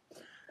 So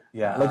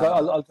yeah, like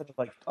I'll kind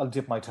of I'll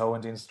dip my toe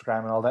into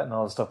Instagram and all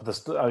that stuff.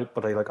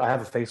 But I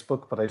have a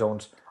Facebook, but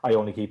I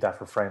only keep that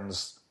for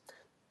friends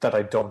that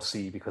I don't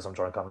see because I'm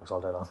drawing comics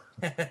all day long.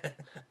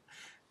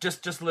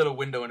 just a little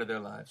window into their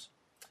lives.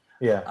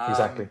 Yeah,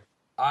 exactly.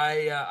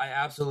 I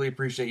absolutely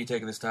appreciate you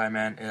taking this time,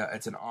 man.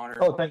 It's an honor.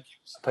 Oh, thank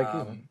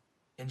you.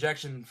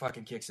 Injection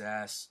fucking kicks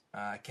ass.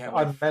 I can't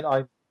wait.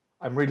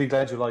 I'm really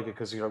glad you like it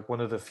because you're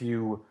one of the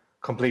few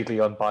completely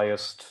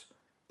unbiased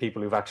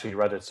people who've actually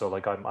read it. So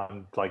like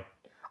I'm like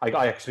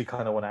I actually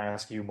kind of want to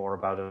ask you more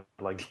about it.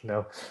 Like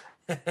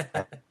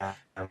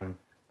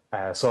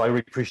so I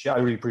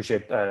really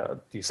appreciate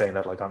you saying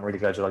that. Like I'm really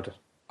glad you liked it.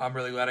 I'm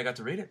really glad I got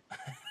to read it.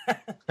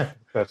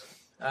 Good.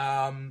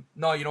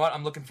 No, you know what?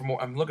 I'm looking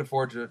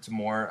forward to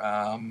more.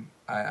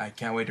 I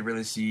can't wait to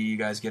really see you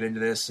guys get into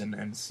this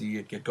and see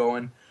it get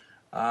going.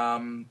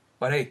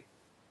 But hey,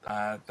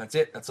 that's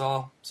it. That's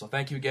all. So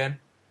thank you again.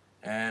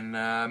 And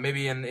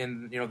maybe in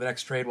the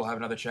next trade we'll have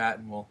another chat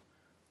and we'll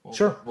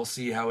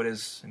see how it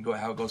is and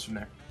how it goes from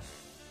there.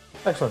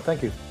 Excellent.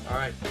 Thank you. All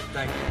right.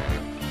 Thank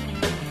you.